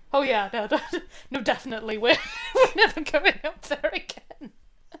 "Oh yeah, no, definitely, we're never going up there again."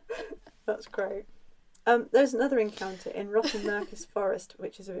 That's great. There's another encounter in Rocky Mercus Forest,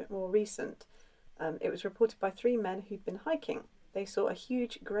 which is a bit more recent. It was reported by 3 men who'd been hiking. They saw a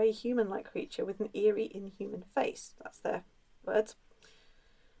huge grey human-like creature with an eerie, inhuman face. That's their words.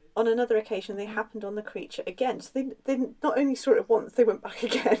 On another occasion, they happened on the creature again. So they not only saw it once, they went back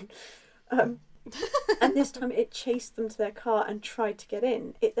again. And this time it chased them to their car and tried to get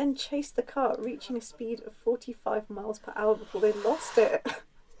in. It then chased the car, reaching a speed of 45 miles per hour before they lost it.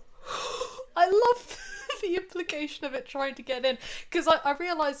 I love the implication of it trying to get in, because I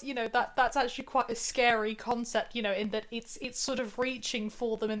realise, that's actually quite a scary concept, in that it's sort of reaching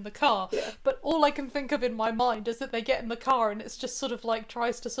for them in the car. Yeah. But all I can think of in my mind is that they get in the car and it's just sort of like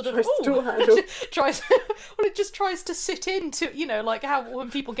tries to it just tries to sit into, like how when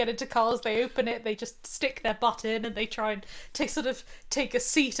people get into cars, they open it, they just stick their butt in and they try and take a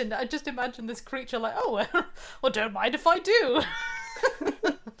seat, and I just imagine this creature like, "Oh, well, don't mind if I do."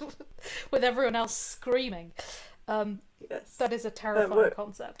 With everyone else screaming. Yes. That is a terrifying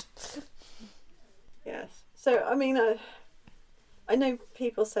concept. Yes. So, I mean, I know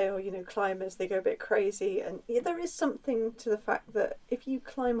people say, climbers, they go a bit crazy, and there is something to the fact that if you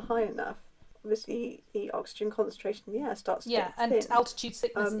climb high enough, obviously the oxygen concentration in the air starts to get thin. And altitude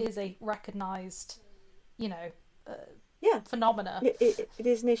sickness is a recognised, phenomena. It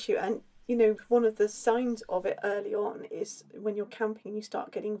is an issue, and one of the signs of it early on is when you're camping, you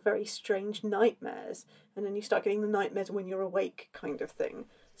start getting very strange nightmares, and then you start getting the nightmares when you're awake, kind of thing.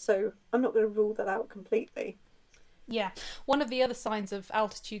 So I'm not going to rule that out completely. Yeah. One of the other signs of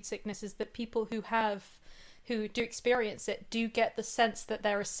altitude sickness is that people who have who do experience it do get the sense that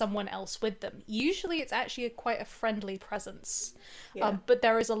there is someone else with them. Usually it's actually quite a friendly presence. Yeah. But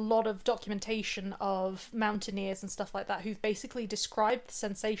there is a lot of documentation of mountaineers and stuff like that who've basically described the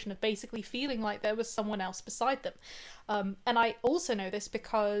sensation of basically feeling like there was someone else beside them. And I also know this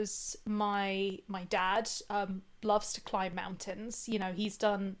because my dad loves to climb mountains. You know, he's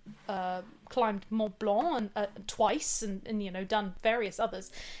done climbed Mont Blanc twice and you know, done various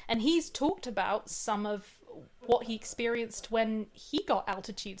others, and he's talked about some of what he experienced when he got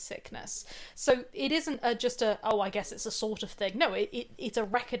altitude sickness. So it isn't just I guess it's a sort of thing. No, it's a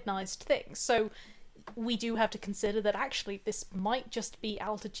recognized thing. So we do have to consider that actually this might just be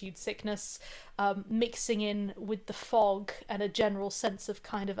altitude sickness mixing in with the fog and a general sense of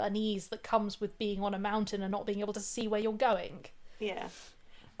kind of unease that comes with being on a mountain and not being able to see where you're going. Yeah.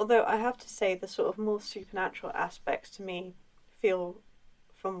 Although I have to say the sort of more supernatural aspects to me feel,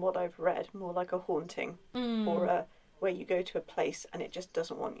 from what I've read, more like a haunting or where you go to a place and it just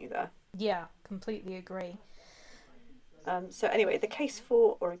doesn't want you there. Yeah, completely agree. So anyway, the case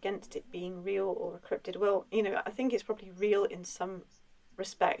for or against it being real or a cryptid, well, you know, I think it's probably real in some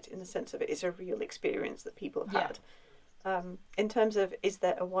respect, in the sense of it is a real experience that people have had. In terms of, is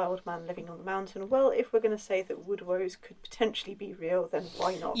there a wild man living on the mountain? Well, if we're going to say that woodwoes could potentially be real, then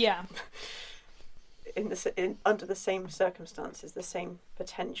why not? Yeah. Under the same circumstances, the same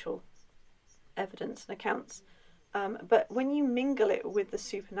potential evidence and accounts. But when you mingle it with the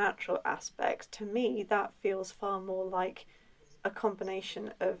supernatural aspects, to me that feels far more like a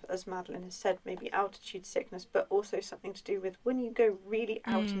combination of, as Madeline has said, maybe altitude sickness, but also something to do with when you go really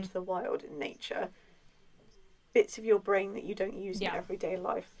out into the wild in nature, bits of your brain that you don't use in everyday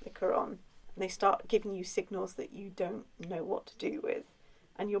life flicker on, and they start giving you signals that you don't know what to do with.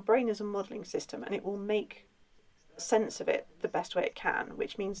 And your brain is a modelling system, and it will make sense of it the best way it can,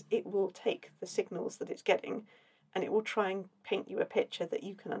 which means it will take the signals that it's getting and it will try and paint you a picture that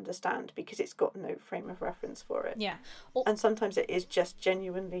you can understand because it's got no frame of reference for it. Yeah. And sometimes it is just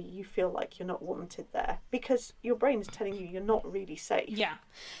genuinely you feel like you're not wanted there because your brain is telling you you're not really safe. Yeah.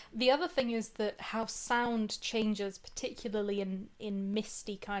 The other thing is that how sound changes, particularly in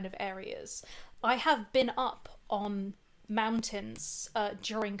misty kind of areas. I have been up on mountains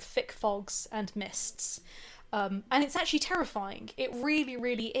during thick fogs and mists. And it's actually terrifying. It really,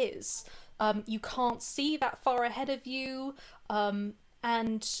 really is. You can't see that far ahead of you.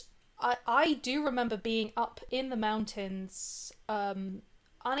 And I do remember being up in the mountains,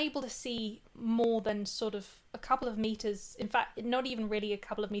 unable to see more than sort of a couple of meters. In fact, not even really a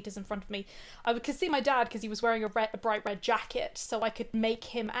couple of meters in front of me. I could see my dad because he was wearing a bright red jacket, so I could make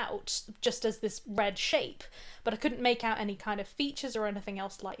him out just as this red shape. But I couldn't make out any kind of features or anything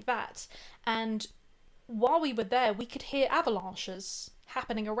else like that. And while we were there, we could hear avalanches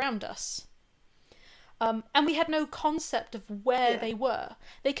happening around us. And we had no concept of where they were.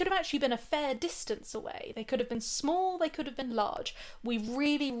 They could have actually been a fair distance away. They could have been small, they could have been large. We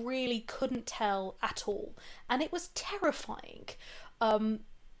really, really couldn't tell at all. And it was terrifying.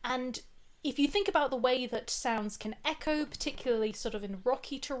 And if you think about the way that sounds can echo, particularly sort of in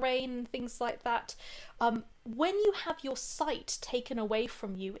rocky terrain and things like that, when you have your sight taken away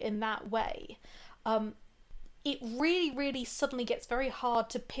from you in that way, it really, really suddenly gets very hard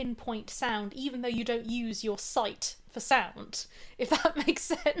to pinpoint sound, even though you don't use your sight for sound, if that makes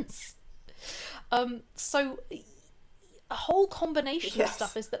sense. So a whole combination of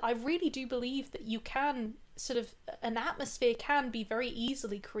stuff is that I really do believe that you can sort of, an atmosphere can be very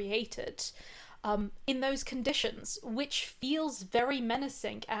easily created in those conditions, which feels very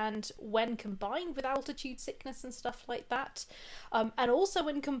menacing, and when combined with altitude sickness and stuff like that, and also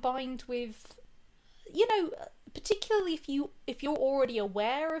when combined with, you know, particularly if you're already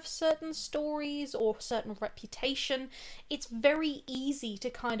aware of certain stories or certain reputation, it's very easy to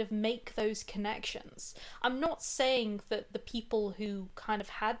kind of make those connections. I'm not saying that the people who kind of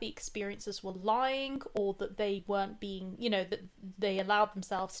had the experiences were lying or that they weren't being, you know, that they allowed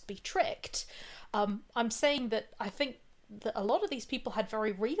themselves to be tricked. I'm saying that I think that a lot of these people had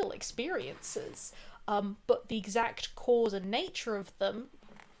very real experiences, but the exact cause and nature of them,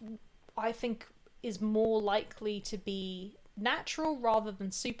 I think, is more likely to be natural rather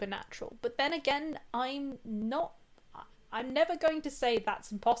than supernatural. But then again, I'm never going to say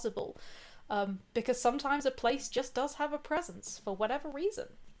that's impossible, because sometimes a place just does have a presence for whatever reason.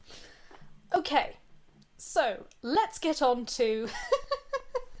 Okay, so let's get on to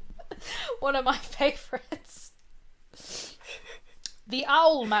one of my favourites. The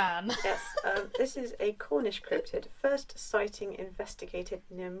Owl Man. Yes, this is a Cornish cryptid. First sighting investigated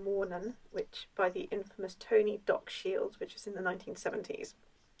near Mornan, which by the infamous Tony Doc Shields, which was in the 1970s.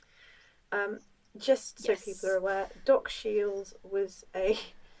 just so people are aware, Doc Shields was a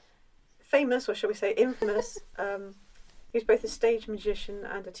famous, or shall we say infamous, he was both a stage magician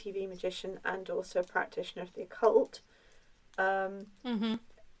and a TV magician, and also a practitioner of the occult.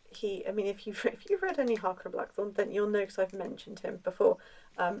 If you've read any Harker Blackthorne, then you'll know, because I've mentioned him before.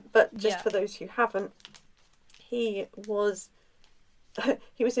 But just for those who haven't, he was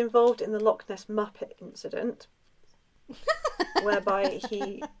involved in the Loch Ness Muppet incident, whereby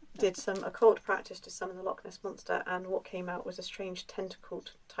he did some occult practice to summon the Loch Ness Monster, and what came out was a strange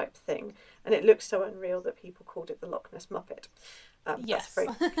tentacled type thing, and it looked so unreal that people called it the Loch Ness Muppet. That's a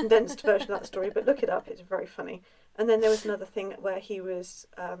very condensed version of that story, but look it up, it's very funny. And then there was another thing where he was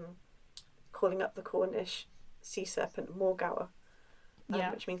calling up the Cornish sea serpent Morgower,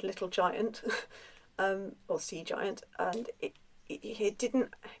 which means little giant, or sea giant, and it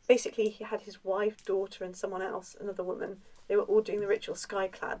didn't. Basically, he had his wife, daughter, and someone else, another woman. They were all doing the ritual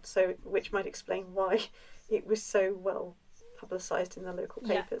sky-clad, so which might explain why it was so well publicised in the local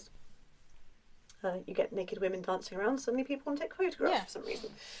papers. You get naked women dancing around, suddenly people want to take photographs for some reason.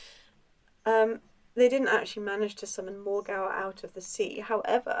 They didn't actually manage to summon Morgower out of the sea.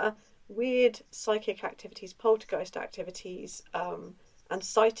 However, weird psychic activities, poltergeist activities, and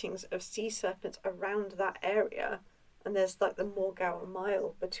sightings of sea serpents around that area, and there's like the Morgower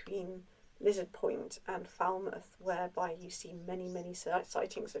Mile between Lizard Point and Falmouth, whereby you see many, many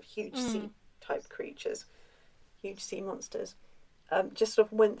sightings of huge sea-type creatures, huge sea monsters, just sort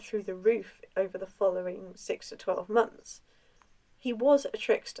of went through the roof over the following 6 to 12 months. He was a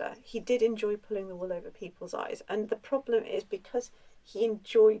trickster. He did enjoy pulling the wool over people's eyes, and the problem is because he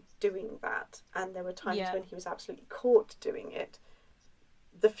enjoyed doing that, and there were times when he was absolutely caught doing it,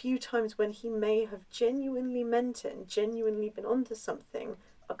 the few times when he may have genuinely meant it and genuinely been onto something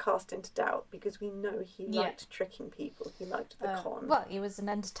are cast into doubt, because we know he liked tricking people. He liked the con. Well, he was an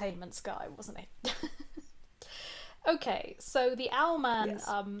entertainment guy, wasn't he? Okay, so the Owlman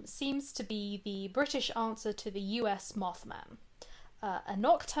seems to be the British answer to the US Mothman. A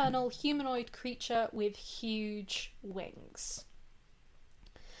nocturnal humanoid creature with huge wings.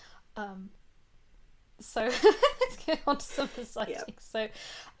 So let's get on to some of the sightings. So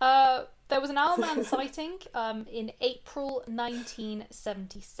there was an Owlman sighting in April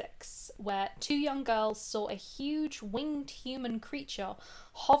 1976, where 2 young girls saw a huge winged human creature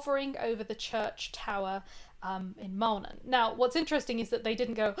hovering over the church tower in Marnon. Now, what's interesting is that they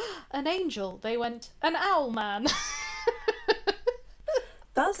didn't go, an angel. They went, an Owlman.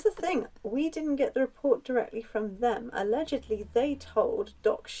 That's the thing. We didn't get the report directly from them. Allegedly, they told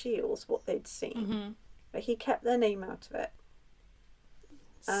Doc Shields what they'd seen, but he kept their name out of it.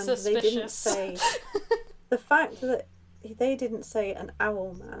 And Suspicious. They didn't say the fact that they didn't say an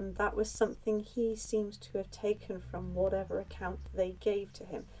owl man. That was something he seems to have taken from whatever account they gave to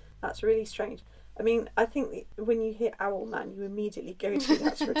him. That's really strange. I mean, I think when you hear owl man, you immediately go to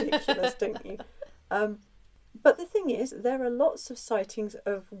that's ridiculous, don't you? But the thing is, there are lots of sightings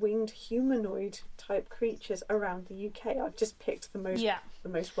of winged humanoid type creatures around the UK. I've just picked the most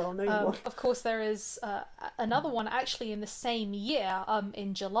well-known one. Of course, there is another one actually in the same year,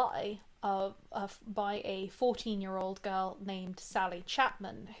 in July, by a 14-year-old girl named Sally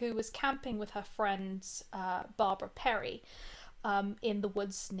Chapman, who was camping with her friends Barbara Perry in the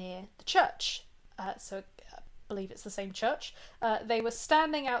woods near the church. So believe it's the same church. They were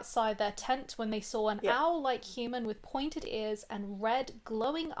standing outside their tent when they saw an owl-like human with pointed ears and red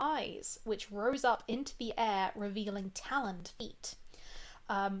glowing eyes, which rose up into the air, revealing taloned feet.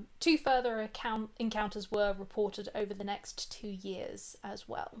 2 further encounters were reported over the next 2 years as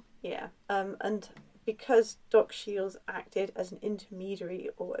well. And because Doc Shields acted as an intermediary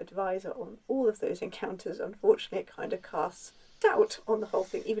or advisor on all of those encounters, unfortunately it kind of casts doubt on the whole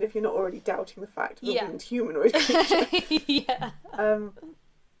thing, even if you're not already doubting the fact of the winged humanoid creature.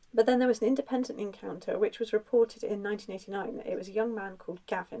 But then there was an independent encounter which was reported in 1989. It was a young man called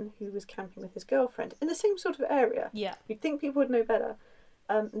Gavin who was camping with his girlfriend in the same sort of area. You'd think people would know better.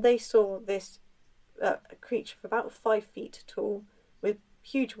 They saw this creature of about 5 feet tall with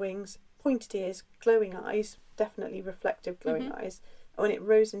huge wings, pointed ears, glowing eyes, definitely reflective glowing eyes. And when it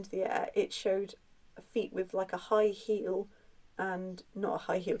rose into the air, it showed a feet with like a high heel, and not a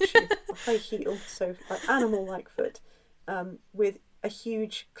high heel shoe, a high heel, so like animal-like foot, with a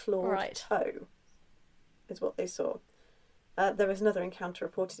huge clawed toe, is what they saw. There was another encounter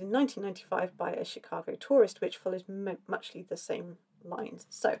reported in 1995 by a Chicago tourist, which follows muchly the same lines.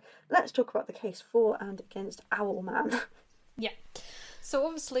 So let's talk about the case for and against Owlman. So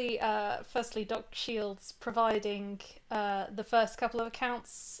obviously, firstly, Doc Shields providing the first couple of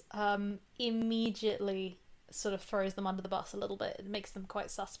accounts immediately sort of throws them under the bus a little bit. It makes them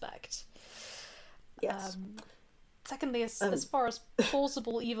quite suspect. Yes. Secondly, as far as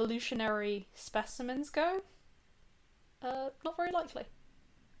plausible evolutionary specimens go, not very likely.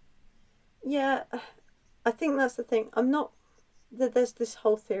 Yeah, I think that's the thing. I'm not... There's this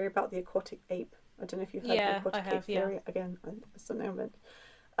whole theory about the aquatic ape. I don't know if you've heard the aquatic ape theory. Yeah. Again, that's something I meant.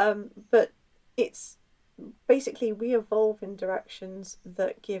 But it's basically we evolve in directions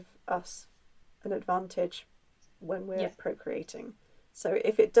that give us an advantage when we're procreating. So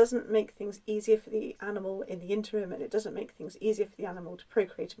if it doesn't make things easier for the animal in the interim, and it doesn't make things easier for the animal to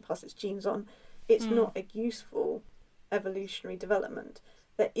procreate and pass its genes on, it's not a useful evolutionary development.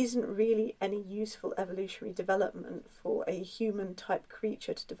 There isn't really any useful evolutionary development for a human-type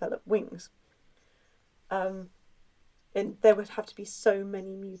creature to develop wings. And there would have to be so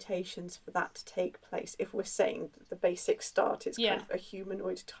many mutations for that to take place if we're saying that the basic start is kind of a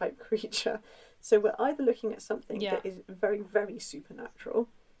humanoid-type creature. So we're either looking at something that is very, very supernatural,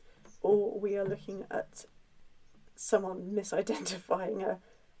 or we are looking at someone misidentifying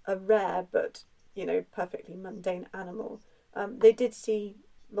a rare but, perfectly mundane animal. They did see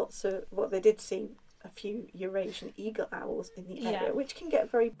a few Eurasian eagle owls in the area, which can get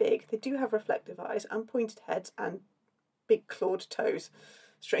very big. They do have reflective eyes and pointed heads and big clawed toes,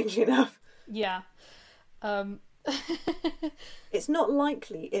 strangely enough. Yeah. It's not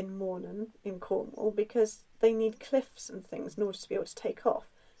likely in Mornan, in Cornwall, because they need cliffs and things in order to be able to take off.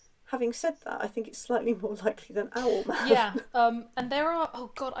 Having said that, I think it's slightly more likely than Owlman. Yeah, and there are...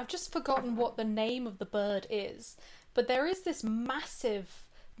 Oh God, I've just forgotten what the name of the bird is, but there is this massive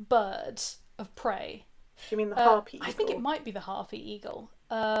bird of prey. Do you mean the harpy eagle? I think it might be the harpy eagle.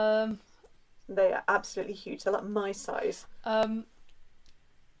 They are absolutely huge. They're like my size.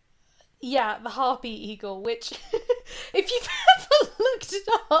 Yeah, the harpy eagle, which if you've ever looked at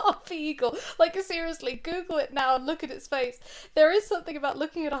a harpy eagle, like seriously, Google it now and look at its face. There is something about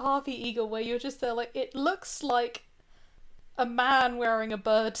looking at a harpy eagle where you're just there like, it looks like a man wearing a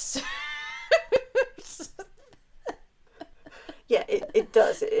bird suit. Yeah, it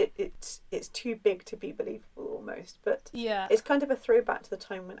does. It's too big to be believable almost, but it's kind of a throwback to the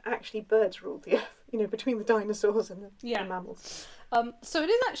time when actually birds ruled the earth, between the dinosaurs and the mammals. So it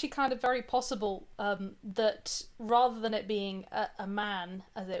is actually kind of very possible that rather than it being a man,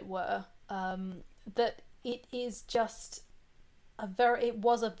 as it were, that it is just it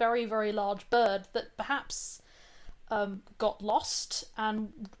was a very, very large bird that perhaps got lost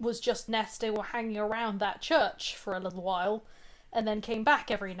and was just nesting or hanging around that church for a little while, and then came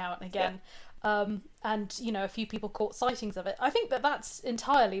back every now and again. And, a few people caught sightings of it. I think that that's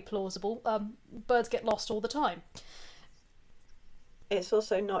entirely plausible. Birds get lost all the time. It's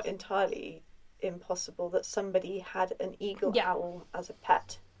also not entirely impossible that somebody had an eagle owl as a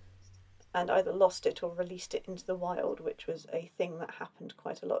pet and either lost it or released it into the wild, which was a thing that happened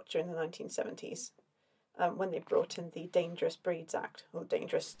quite a lot during the 1970s when they brought in the Dangerous Breeds Act, or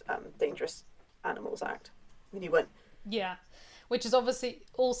Dangerous Animals Act. And you went... Yeah. Which is obviously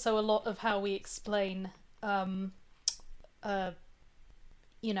also a lot of how we explain, a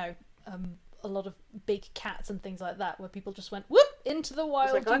lot of big cats and things like that, where people just went, whoop, into the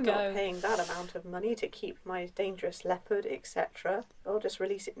wild it's like, I'm go. not paying that amount of money to keep my dangerous leopard, etc. I'll just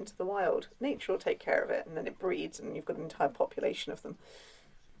release it into the wild. Nature will take care of it, and then it breeds, and you've got an entire population of them.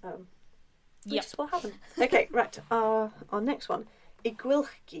 Which is what happened. Okay, right. Our next one,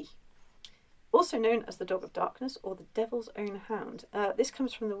 Igwilchgi. Also known as the Dog of Darkness or the Devil's Own Hound. This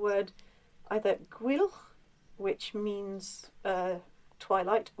comes from the word either gwil, which means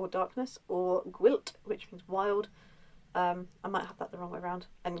twilight or darkness, or gwilt, which means wild. I might have that the wrong way around.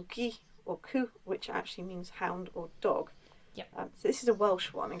 And gi or ku, which actually means hound or dog. Yep. So this is a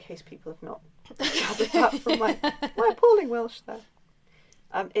Welsh one, in case people have not gathered that from my appalling Welsh there.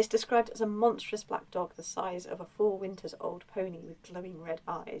 It's described as a monstrous black dog the size of a 4 winters old pony with glowing red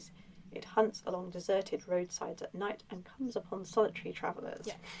eyes. It hunts along deserted roadsides at night and comes upon solitary travellers.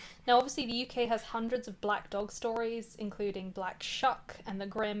 Yeah. Now, obviously, the UK has hundreds of black dog stories, including Black Shuck and the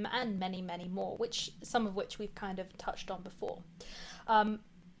Grim, and many, many more, some of which we've kind of touched on before.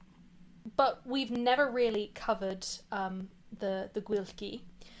 But we've never really covered the Gwilgi,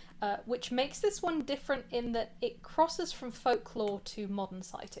 which makes this one different in that it crosses from folklore to modern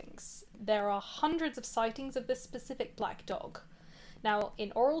sightings. There are hundreds of sightings of this specific black dog. Now,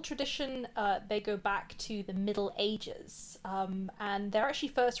 in oral tradition, they go back to the Middle Ages, and they're actually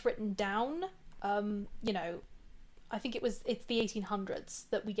first written down, I think it's the 1800s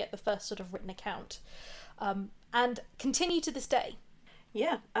that we get the first sort of written account, and continue to this day.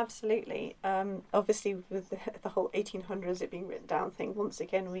 Yeah, absolutely. Obviously, with the whole 1800s it being written down thing, once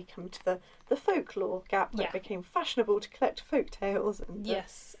again we come to the folklore gap where it became fashionable to collect folk tales. And,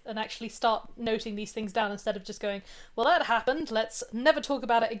 yes, and actually start noting these things down instead of just going, well, that happened, let's never talk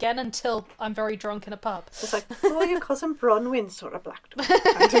about it again until I'm very drunk in a pub. It's like, oh, your cousin Bronwyn saw a black dog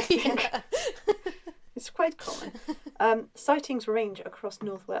kind of thing. It's quite common. Sightings range across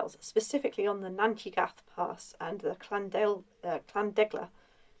North Wales, specifically on the Nantigath Pass and the Llandegla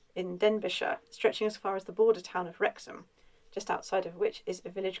in Denbighshire, stretching as far as the border town of Wrexham, just outside of which is a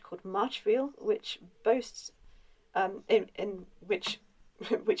village called Marchfield, which boasts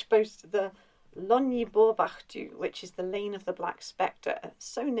which boasts the Lonny Borbachdu, which is the Lane of the Black Spectre,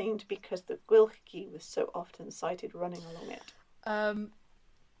 so named because the Gwyllgi was so often sighted running along it.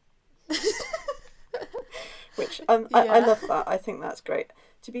 Which I love that. I think that's great.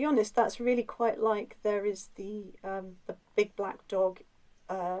 To be honest, that's really quite like there is the big black dog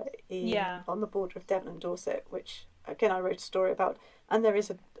on the border of Devon and Dorset, which again I wrote a story about, and there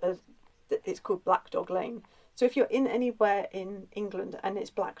is it's called Black Dog Lane. So if you're in anywhere in England and it's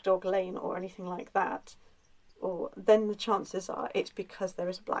Black Dog Lane or anything like that, then the chances are it's because there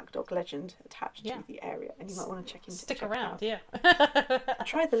is a black dog legend attached to the area, and you might want to check Stick around, yeah.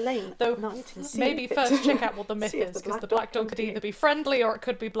 Try the lane Though at night and see. Maybe first check out what the myth is, because the black dog could either be friendly or it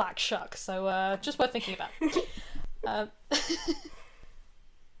could be black shuck. So just worth thinking about.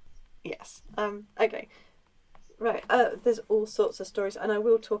 Yes. Okay. Right. There's all sorts of stories, and I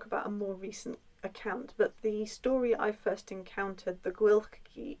will talk about a more recent account. But the story I first encountered the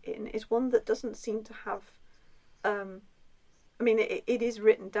Gwyllgi in is one that doesn't seem to have. I mean, it is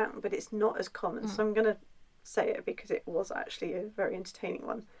written down, but it's not as common. So I'm going to say it because it was actually a very entertaining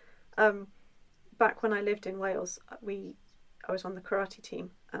one. Back when I lived in Wales, I was on the karate team,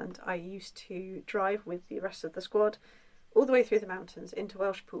 and I used to drive with the rest of the squad all the way through the mountains into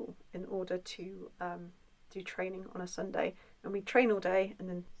Welshpool in order to do training on a Sunday. And we'd train all day, and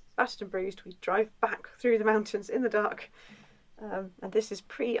then battered and bruised, we'd drive back through the mountains in the dark. And this is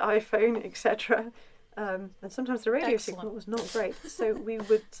pre-iPhone, etc. And sometimes the radio signal was not great, so we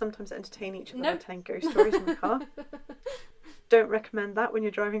would sometimes entertain each other by telling ghost stories in the car. Don't recommend that when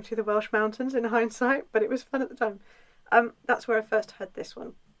you're driving through the Welsh mountains in hindsight, but it was fun at the time. That's where I first heard this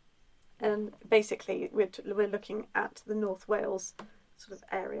one. And basically we're looking at the North Wales sort of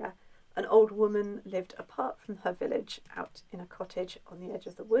area. An old woman lived apart from her village out in a cottage on the edge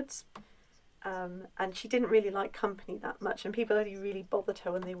of the woods. And she didn't really like company that much, and people only really bothered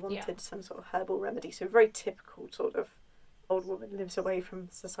her when they wanted some sort of herbal remedy. So very typical sort of old woman lives away from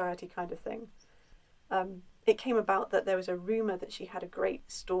society kind of thing. It came about that there was a rumour that she had a great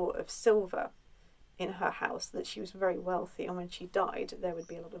store of silver in her house, that she was very wealthy, and when she died there would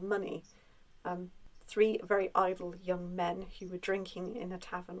be a lot of money. 3 very idle young men who were drinking in a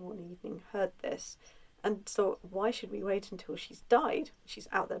tavern one evening heard this and thought, why should we wait until she's died? She's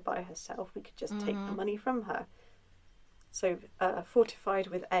out there by herself. We could just take the money from her. So, fortified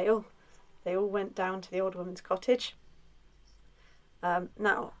with ale, they all went down to the old woman's cottage.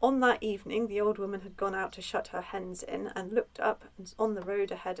 Now, on that evening, the old woman had gone out to shut her hens in and looked up, and on the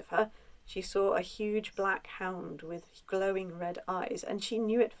road ahead of her, she saw a huge black hound with glowing red eyes, and she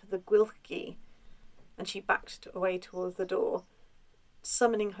knew it for the Gwyllgi, and she backed away towards the door,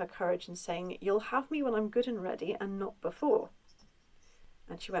 summoning her courage and saying, "You'll have me when I'm good and ready, and not before."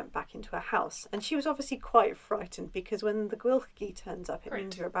 And she went back into her house. And she was obviously quite frightened, because when the Gwyllgi turns up, it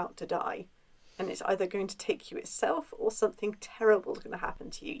means you're about to die. And it's either going to take you itself, or something terrible is going to happen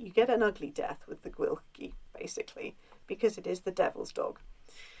to you. You get an ugly death with the Gwyllgi, basically, because it is the devil's dog.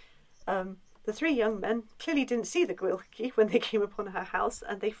 The 3 young men clearly didn't see the Gwyllgi when they came upon her house,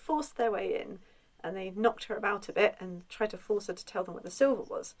 and they forced their way in. And they knocked her about a bit and tried to force her to tell them what the silver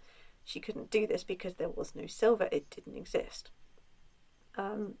was. She couldn't do this because there was no silver. It didn't exist.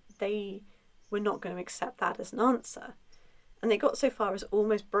 They were not going to accept that as an answer. And they got so far as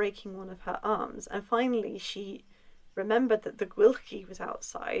almost breaking one of her arms. And finally she remembered that the Gwyllgi was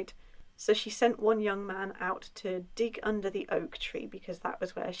outside. So she sent one young man out to dig under the oak tree, because that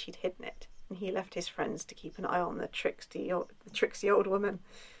was where she'd hidden it. And he left his friends to keep an eye on the tricksy old woman.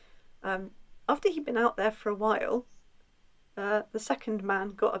 After he'd been out there for a while, the second man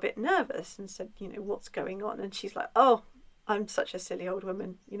got a bit nervous and said, what's going on? And she's like, oh, I'm such a silly old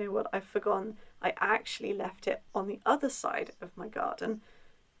woman. You know what? I've forgotten. I actually left it on the other side of my garden,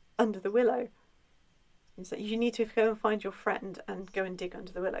 under the willow. And so you need to go and find your friend and go and dig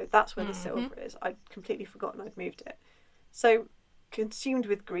under the willow. That's where the silver is. I'd completely forgotten I'd moved it. So, consumed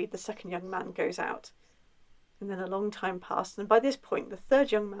with greed, the second young man goes out. And then a long time passed, and by this point the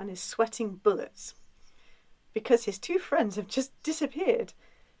third young man is sweating bullets. because his two friends have just disappeared.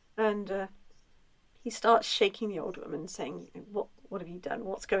 And he starts shaking the old woman, saying, what have you done?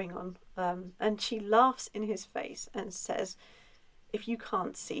 What's going on? And she laughs in his face and says, if you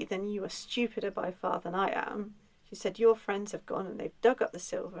can't see, then you are stupider by far than I am. She said, your friends have gone and they've dug up the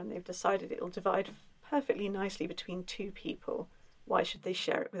silver and they've decided it'll divide perfectly nicely between two people. Why should they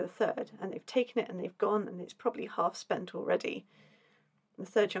share it with a third? And they've taken it and they've gone and it's probably half spent already. And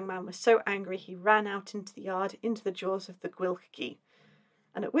the third young man was so angry he ran out into the yard, into the jaws of the Gwilchgi.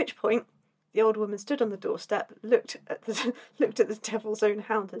 And at which point, the old woman stood on the doorstep, looked at the devil's own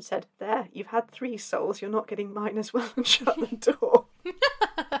hound and said, there, you've had 3 souls, you're not getting mine as well, and shut the door.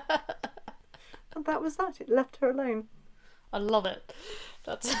 And that was that. It left her alone. I love it.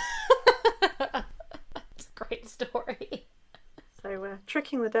 That's a great story. So,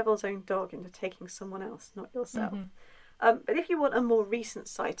 tricking the devil's own dog into taking someone else, not yourself. Mm-hmm. But if you want a more recent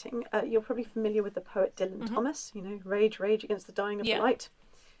sighting, you're probably familiar with the poet Dylan Thomas, Rage, Rage Against the Dying of the Light.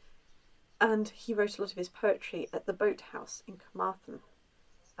 And he wrote a lot of his poetry at the Boathouse in Carmarthen.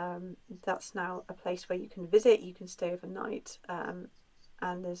 That's now a place where you can visit, you can stay overnight, and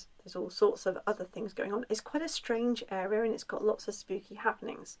there's all sorts of other things going on. It's quite a strange area and it's got lots of spooky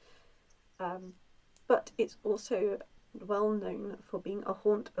happenings. But it's also well known for being a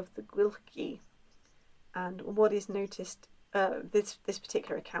haunt of the Gwilchgi. And what is noticed, this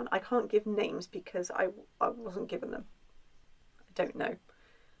particular account, I can't give names because I wasn't given them. I don't know.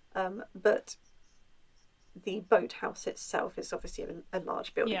 But the boathouse itself is obviously a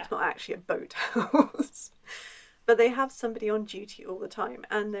large building. Yeah. It's not actually a boathouse. But they have somebody on duty all the time.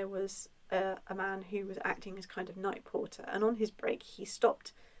 And there was a man who was acting as kind of night porter. And on his break, he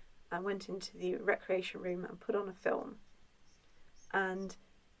stopped and went into the recreation room and put on a film. And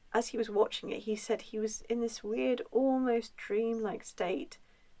as he was watching it, he said he was in this weird, almost dreamlike state.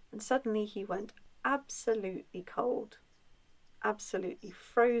 And suddenly he went absolutely cold. Absolutely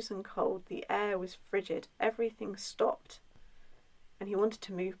frozen cold. The air was frigid. Everything stopped. And he wanted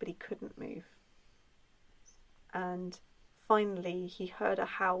to move, but he couldn't move. And finally he heard a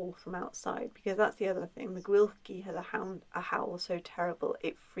howl from outside, because that's the other thing. The Gwilchgi had a howl so terrible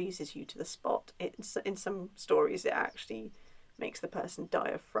it freezes you to the spot. In some stories it actually makes the person die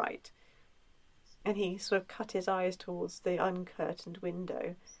of fright. And he sort of cut his eyes towards the uncurtained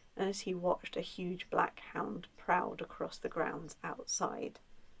window, and as he watched, a huge black hound prowled across the grounds outside.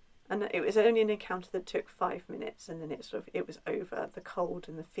 And it was only an encounter that took 5 minutes, and then it was over. The cold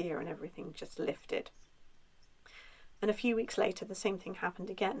and the fear and everything just lifted. And a few weeks later, the same thing happened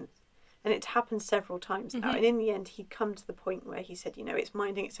again. And it happened several times now. And in the end, he'd come to the point where he said, it's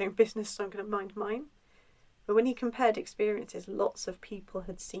minding its own business, so I'm going to mind mine. But when he compared experiences, lots of people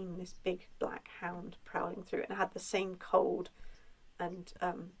had seen this big black hound prowling through it and had the same cold and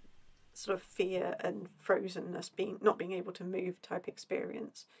sort of fear and frozenness, not being able to move type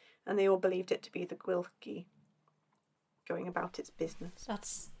experience. And they all believed it to be the Gwilchgi going about its business.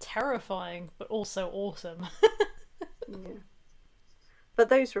 That's terrifying, but also awesome. Yeah. But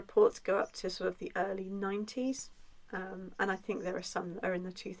those reports go up to sort of the early 90s. And I think there are some that are in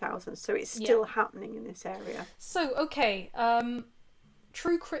the 2000s. So it's still happening in this area. So, okay.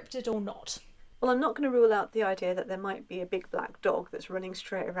 True cryptid or not? Well, I'm not going to rule out the idea that there might be a big black dog that's running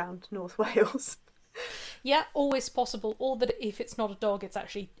straight around North Wales. Yeah, always possible. Or that if it's not a dog, it's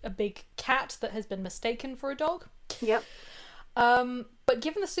actually a big cat that has been mistaken for a dog. Yep. But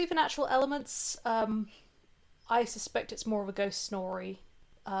given the supernatural elements, I suspect it's more of a ghost story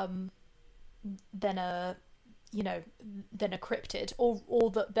than a cryptid,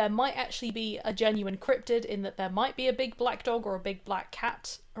 or that there might actually be a genuine cryptid, in that there might be a big black dog or a big black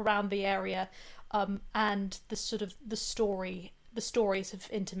cat around the area, and the stories have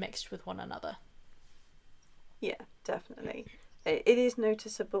intermixed with one another. Yeah, definitely. It is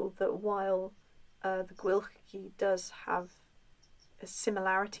noticeable that while the Gwilchgi does have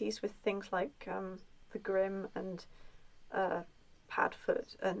similarities with things like the Grim and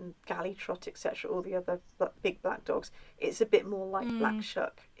Padfoot and Gallytrot, etc., all the other big black dogs, it's a bit more like Black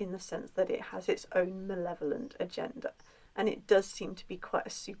Shuck in the sense that it has its own malevolent agenda, and it does seem to be quite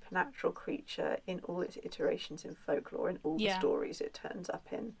a supernatural creature in all its iterations in folklore, in all the stories it turns up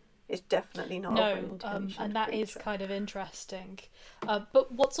in. It's definitely not a well-intentioned and that creature. Is kind of interesting.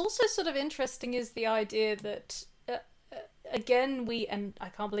 But what's also sort of interesting is the idea that again, and I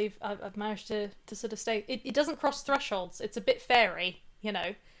can't believe I've managed to sort of say it doesn't cross thresholds. It's a bit fairy,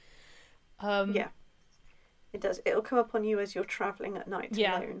 Yeah, it does. It'll come upon you as you're travelling at night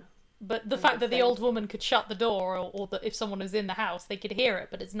alone. But the fact that the old woman could shut the door, or that if someone was in the house, they could hear it,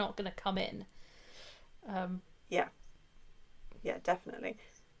 but it's not going to come in. Yeah, definitely.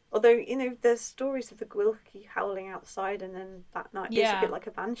 Although, there's stories of the Gwilchgi howling outside, and then that night it's a bit like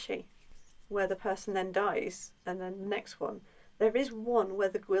a banshee, where the person then dies, and then the next one. There is one where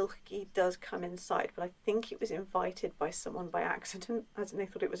the Gwilchgi does come inside, but I think it was invited by someone by accident, as in they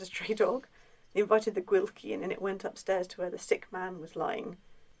thought it was a stray dog. They invited the Gwilchgi in, and it went upstairs to where the sick man was lying,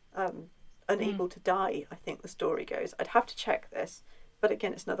 unable to die, I think the story goes. I'd have to check this, but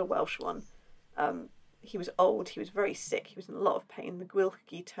again, it's another Welsh one. He was old, he was very sick, he was in a lot of pain. The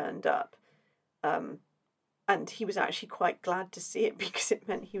Gwilchgi turned up, and he was actually quite glad to see it because it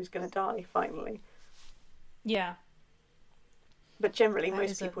meant he was going to die finally. Yeah. But generally,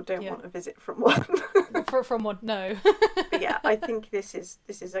 most people don't want a visit from one. from one, no. But yeah, I think this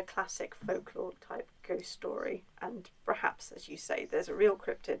is a classic folklore type ghost story, and perhaps, as you say, there's a real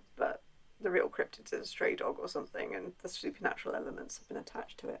cryptid, but the real cryptid is a stray dog or something, and the supernatural elements have been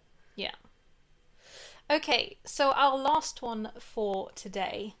attached to it. Yeah. Okay, so our last one for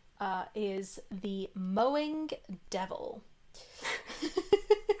today is the Mowing Devil.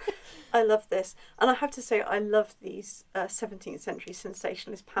 I love this, and I have to say I love these 17th century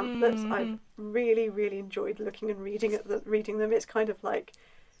sensationalist pamphlets. I've really, really enjoyed looking and reading them. It's kind of like,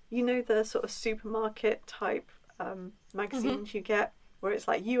 the sort of supermarket type magazines you get, where it's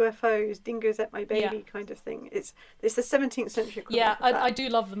like UFOs, dingoes ate my baby kind of thing. It's the 17th century. Yeah, I do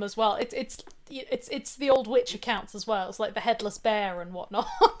love them as well. It's the old witch accounts as well. It's like the headless bear and whatnot.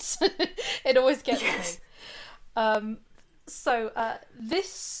 It always gets me. So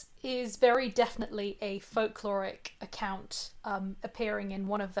this is very definitely a folkloric account appearing in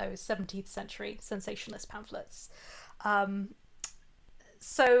one of those 17th century sensationalist pamphlets. In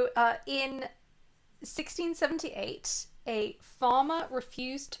 1678, a farmer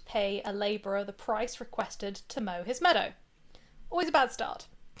refused to pay a labourer the price requested to mow his meadow. Always a bad start.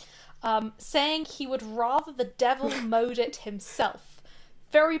 Saying he would rather the devil mowed it himself.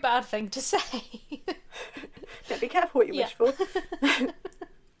 Very bad thing to say. Yeah, be careful what you wish for.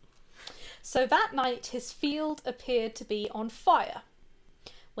 So that night his field appeared to be on fire.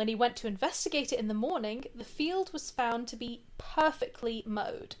 When he went to investigate it in the morning, the field was found to be perfectly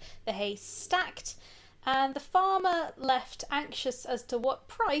mowed, the hay stacked, and the farmer left anxious as to what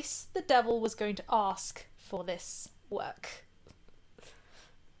price the devil was going to ask for this work.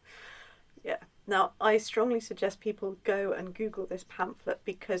 Yeah. Now, I strongly suggest people go and Google this pamphlet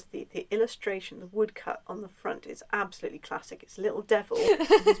because the illustration, the woodcut on the front is absolutely classic. It's a little devil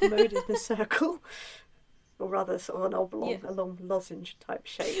who's mowed in a circle, or rather sort of an oblong, a long lozenge type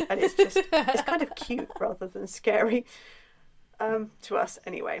shape. And it's kind of cute rather than scary to us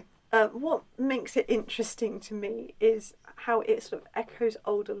anyway. What makes it interesting to me is how it sort of echoes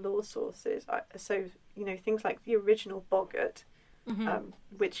older law sources. So, things like the original boggart,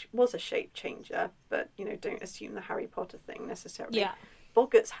 which was a shape changer, but, don't assume the Harry Potter thing necessarily. Yeah.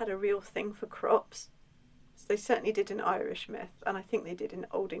 Boggarts had a real thing for crops. So they certainly did in Irish myth, and I think they did in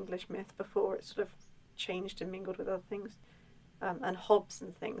Old English myth before it sort of changed and mingled with other things. And hobs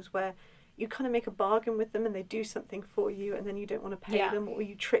and things where you kind of make a bargain with them and they do something for you and then you don't want to pay them, or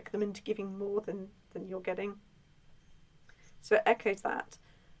you trick them into giving more than you're getting. So it echoes that.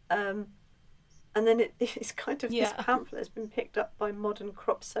 And then it's kind of, this pamphlet has been picked up by modern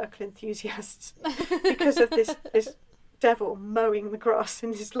crop circle enthusiasts because of this devil mowing the grass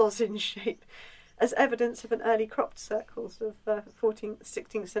in this lozenge shape as evidence of an early crop circle, sort of 14th,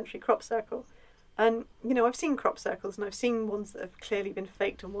 16th century crop circle. And, I've seen crop circles and I've seen ones that have clearly been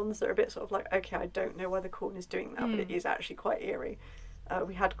faked and ones that are a bit sort of like, okay, I don't know why the corn is doing that, but it is actually quite eerie.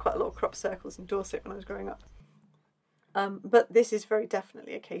 We had quite a lot of crop circles in Dorset when I was growing up. But this is very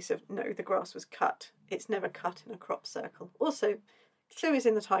definitely a case of, no, the grass was cut. It's never cut in a crop circle. Also, clue is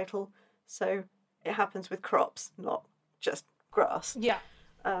in the title, so it happens with crops, not just grass. Yeah.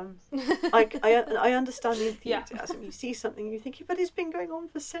 I understand the enthusiasm. Yeah. You see something, you think, but it's been going on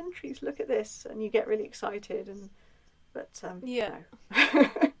for centuries. Look at this, and you get really excited. No.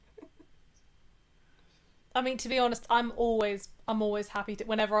 I mean, to be honest, I'm always happy to.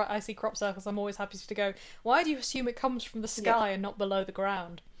 Whenever I see crop circles, I'm always happy to go, why do you assume it comes from the sky and not below the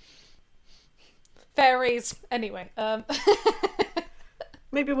ground? Fairies. Anyway.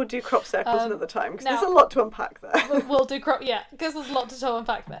 Maybe we'll do crop circles another time, because there's a lot to unpack there. We'll do crop, because there's a lot to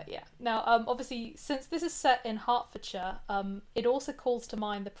unpack there, Now, obviously, since this is set in Hertfordshire, it also calls to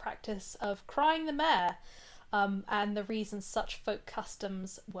mind the practice of crying the mare, and the reasons such folk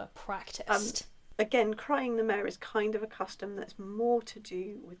customs were practised. Again, crying the mare is kind of a custom that's more to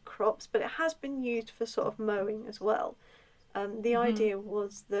do with crops, but it has been used for sort of mowing as well. The idea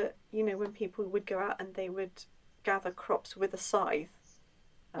was that, when people would go out and they would gather crops with a scythe,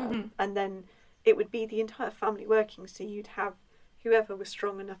 and then it would be the entire family working, so you'd have whoever was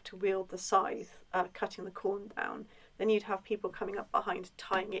strong enough to wield the scythe, cutting the corn down, then you'd have people coming up behind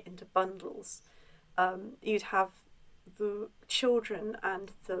tying it into bundles. You'd have the children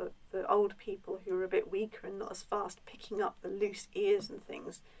and the old people who were a bit weaker and not as fast picking up the loose ears and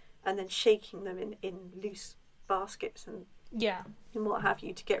things and then shaking them in loose baskets and what have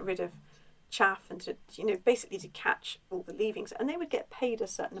you to get rid of chaff and to, basically to catch all the leavings. And they would get paid a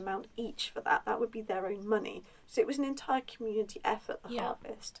certain amount each for that. That would be their own money. So it was an entire community effort, the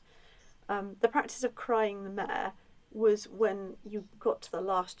harvest. The practice of crying the mare was when you got to the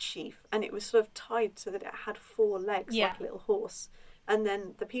last sheaf, and it was sort of tied so that it had 4 legs like a little horse. And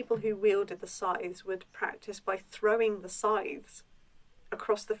then the people who wielded the scythes would practice by throwing the scythes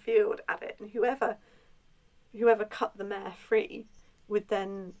across the field at it, and whoever cut the mare free would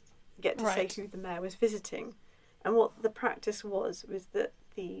then get to say who the mare was visiting. And what the practice was that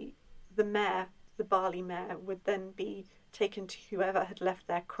the mare, the barley mare, would then be taken to whoever had left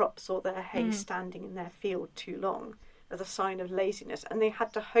their crops or their hay standing in their field too long as a sign of laziness, and they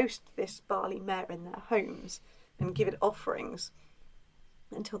had to host this barley mare in their homes and give it offerings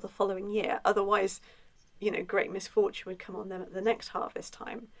until the following year. Otherwise, great misfortune would come on them at the next harvest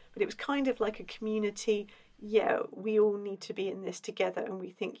time. But it was kind of like a community, we all need to be in this together, and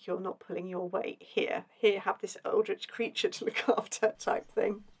we think you're not pulling your weight. Here, have this eldritch creature to look after type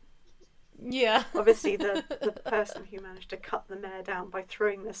thing. Yeah. Obviously, the person who managed to cut the mare down by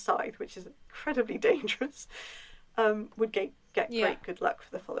throwing the scythe, which is incredibly dangerous, would get great good luck for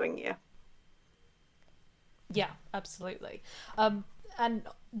the following year. Yeah, absolutely. And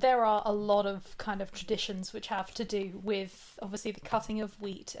there are a lot of kind of traditions which have to do with, obviously, the cutting of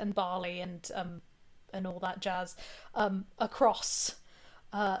wheat and barley and all that jazz across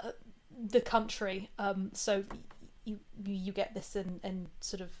the country. So you get this in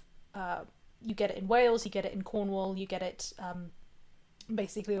sort of... you get it in Wales, you get it in Cornwall, you get it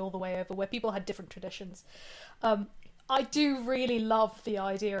basically all the way over, where people had different traditions. I do really love the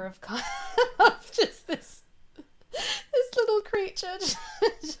idea of kind of just this little creature.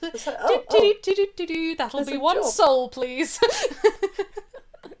 It's like, That'll be one soul, please.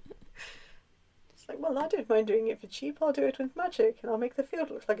 Well, I don't mind doing it for cheap. I'll do it with magic, and I'll make the field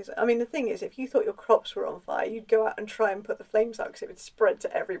look like it's... I mean, the thing is, if you thought your crops were on fire, you'd go out and try and put the flames out because it would spread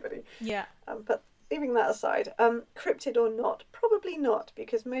to everybody. Yeah. But leaving that aside, cryptid or not, probably not,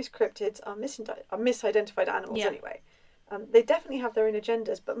 because most cryptids are misidentified animals anyway. They definitely have their own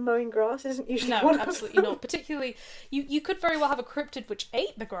agendas, but mowing grass isn't usually one of them. No, absolutely not. Particularly, you could very well have a cryptid which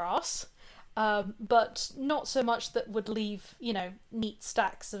ate the grass, but not so much that would leave, neat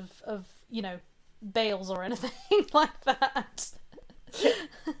stacks of bales or anything like that.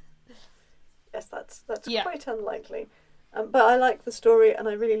 Yes, that's quite unlikely. But I like the story, and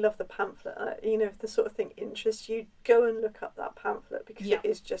I really love the pamphlet. If the sort of thing interests you, go and look up that pamphlet, because it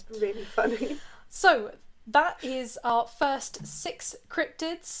is just really funny. So that is our first 6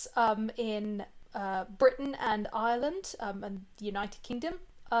 cryptids in Britain and Ireland and the United Kingdom.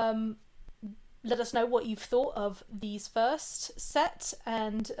 Let us know what you've thought of these first set,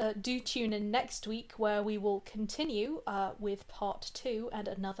 and do tune in next week, where we will continue with part 2 and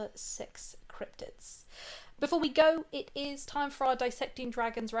another 6 cryptids. Before we go, it is time for our Dissecting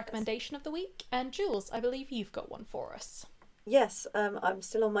Dragons recommendation of the week, and Jules, I believe you've got one for us. Yes, I'm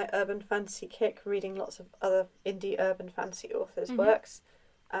still on my urban fantasy kick, reading lots of other indie urban fantasy authors' works,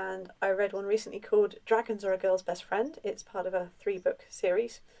 and I read one recently called Dragons Are a Girl's Best Friend. It's part of a 3-book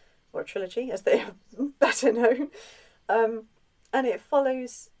series, or a trilogy, as they are better known, and it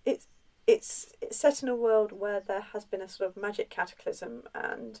follows. It's set in a world where there has been a sort of magic cataclysm,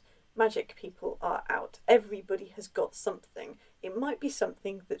 and magic people are out. Everybody has got something. It might be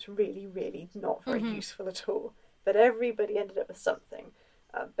something that's really, really not very useful at all, but everybody ended up with something.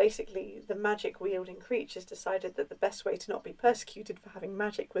 Basically, the magic-wielding creatures decided that the best way to not be persecuted for having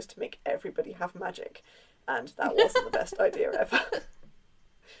magic was to make everybody have magic, and that wasn't the best idea ever.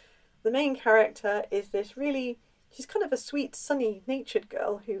 The main character is this she's kind of a sweet, sunny, natured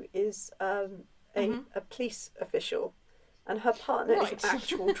girl who is a police official, and her partner is an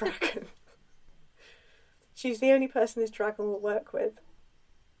actual dragon. She's the only person this dragon will work with,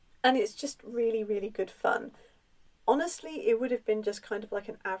 and it's just really, really good fun. Honestly, it would have been just kind of like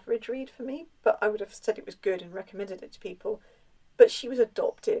an average read for me, but I would have said it was good and recommended it to people. But she was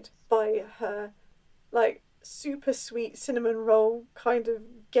adopted by her, super sweet cinnamon roll kind of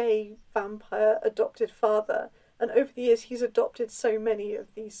gay vampire adopted father, and over the years he's adopted so many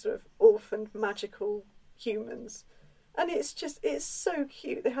of these sort of orphaned magical humans, and it's so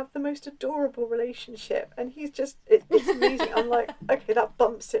cute. They have the most adorable relationship, and he's just it's amazing. I'm like, okay, that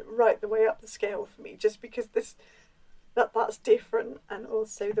bumps it right the way up the scale for me, just because that's different, and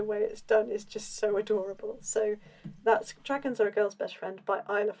also the way it's done is just so adorable. So that's Dragons Are a Girl's Best Friend by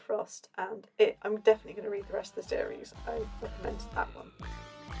Isla Frost, and I'm definitely going to read the rest of the series. I recommend that one.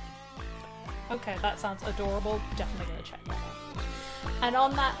 Okay, that sounds adorable. Definitely going to check that out. And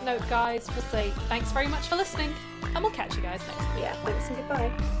on that note, guys, we'll say thanks very much for listening, and we'll catch you guys next week. Yeah, thanks and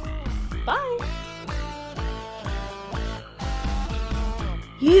goodbye. Bye!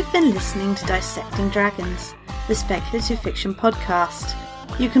 You've been listening to Dissecting Dragons, the speculative fiction podcast.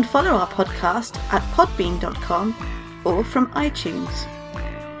 You can follow our podcast at podbean.com or from iTunes.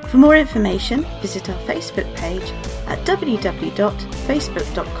 For more information, visit our Facebook page at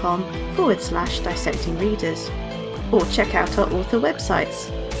www.facebook.com/dissectingreaders, or check out our author websites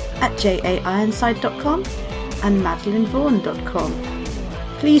at jaironside.com and madeleinevaughan.com.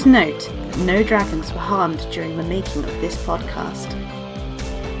 Please note, no dragons were harmed during the making of this podcast.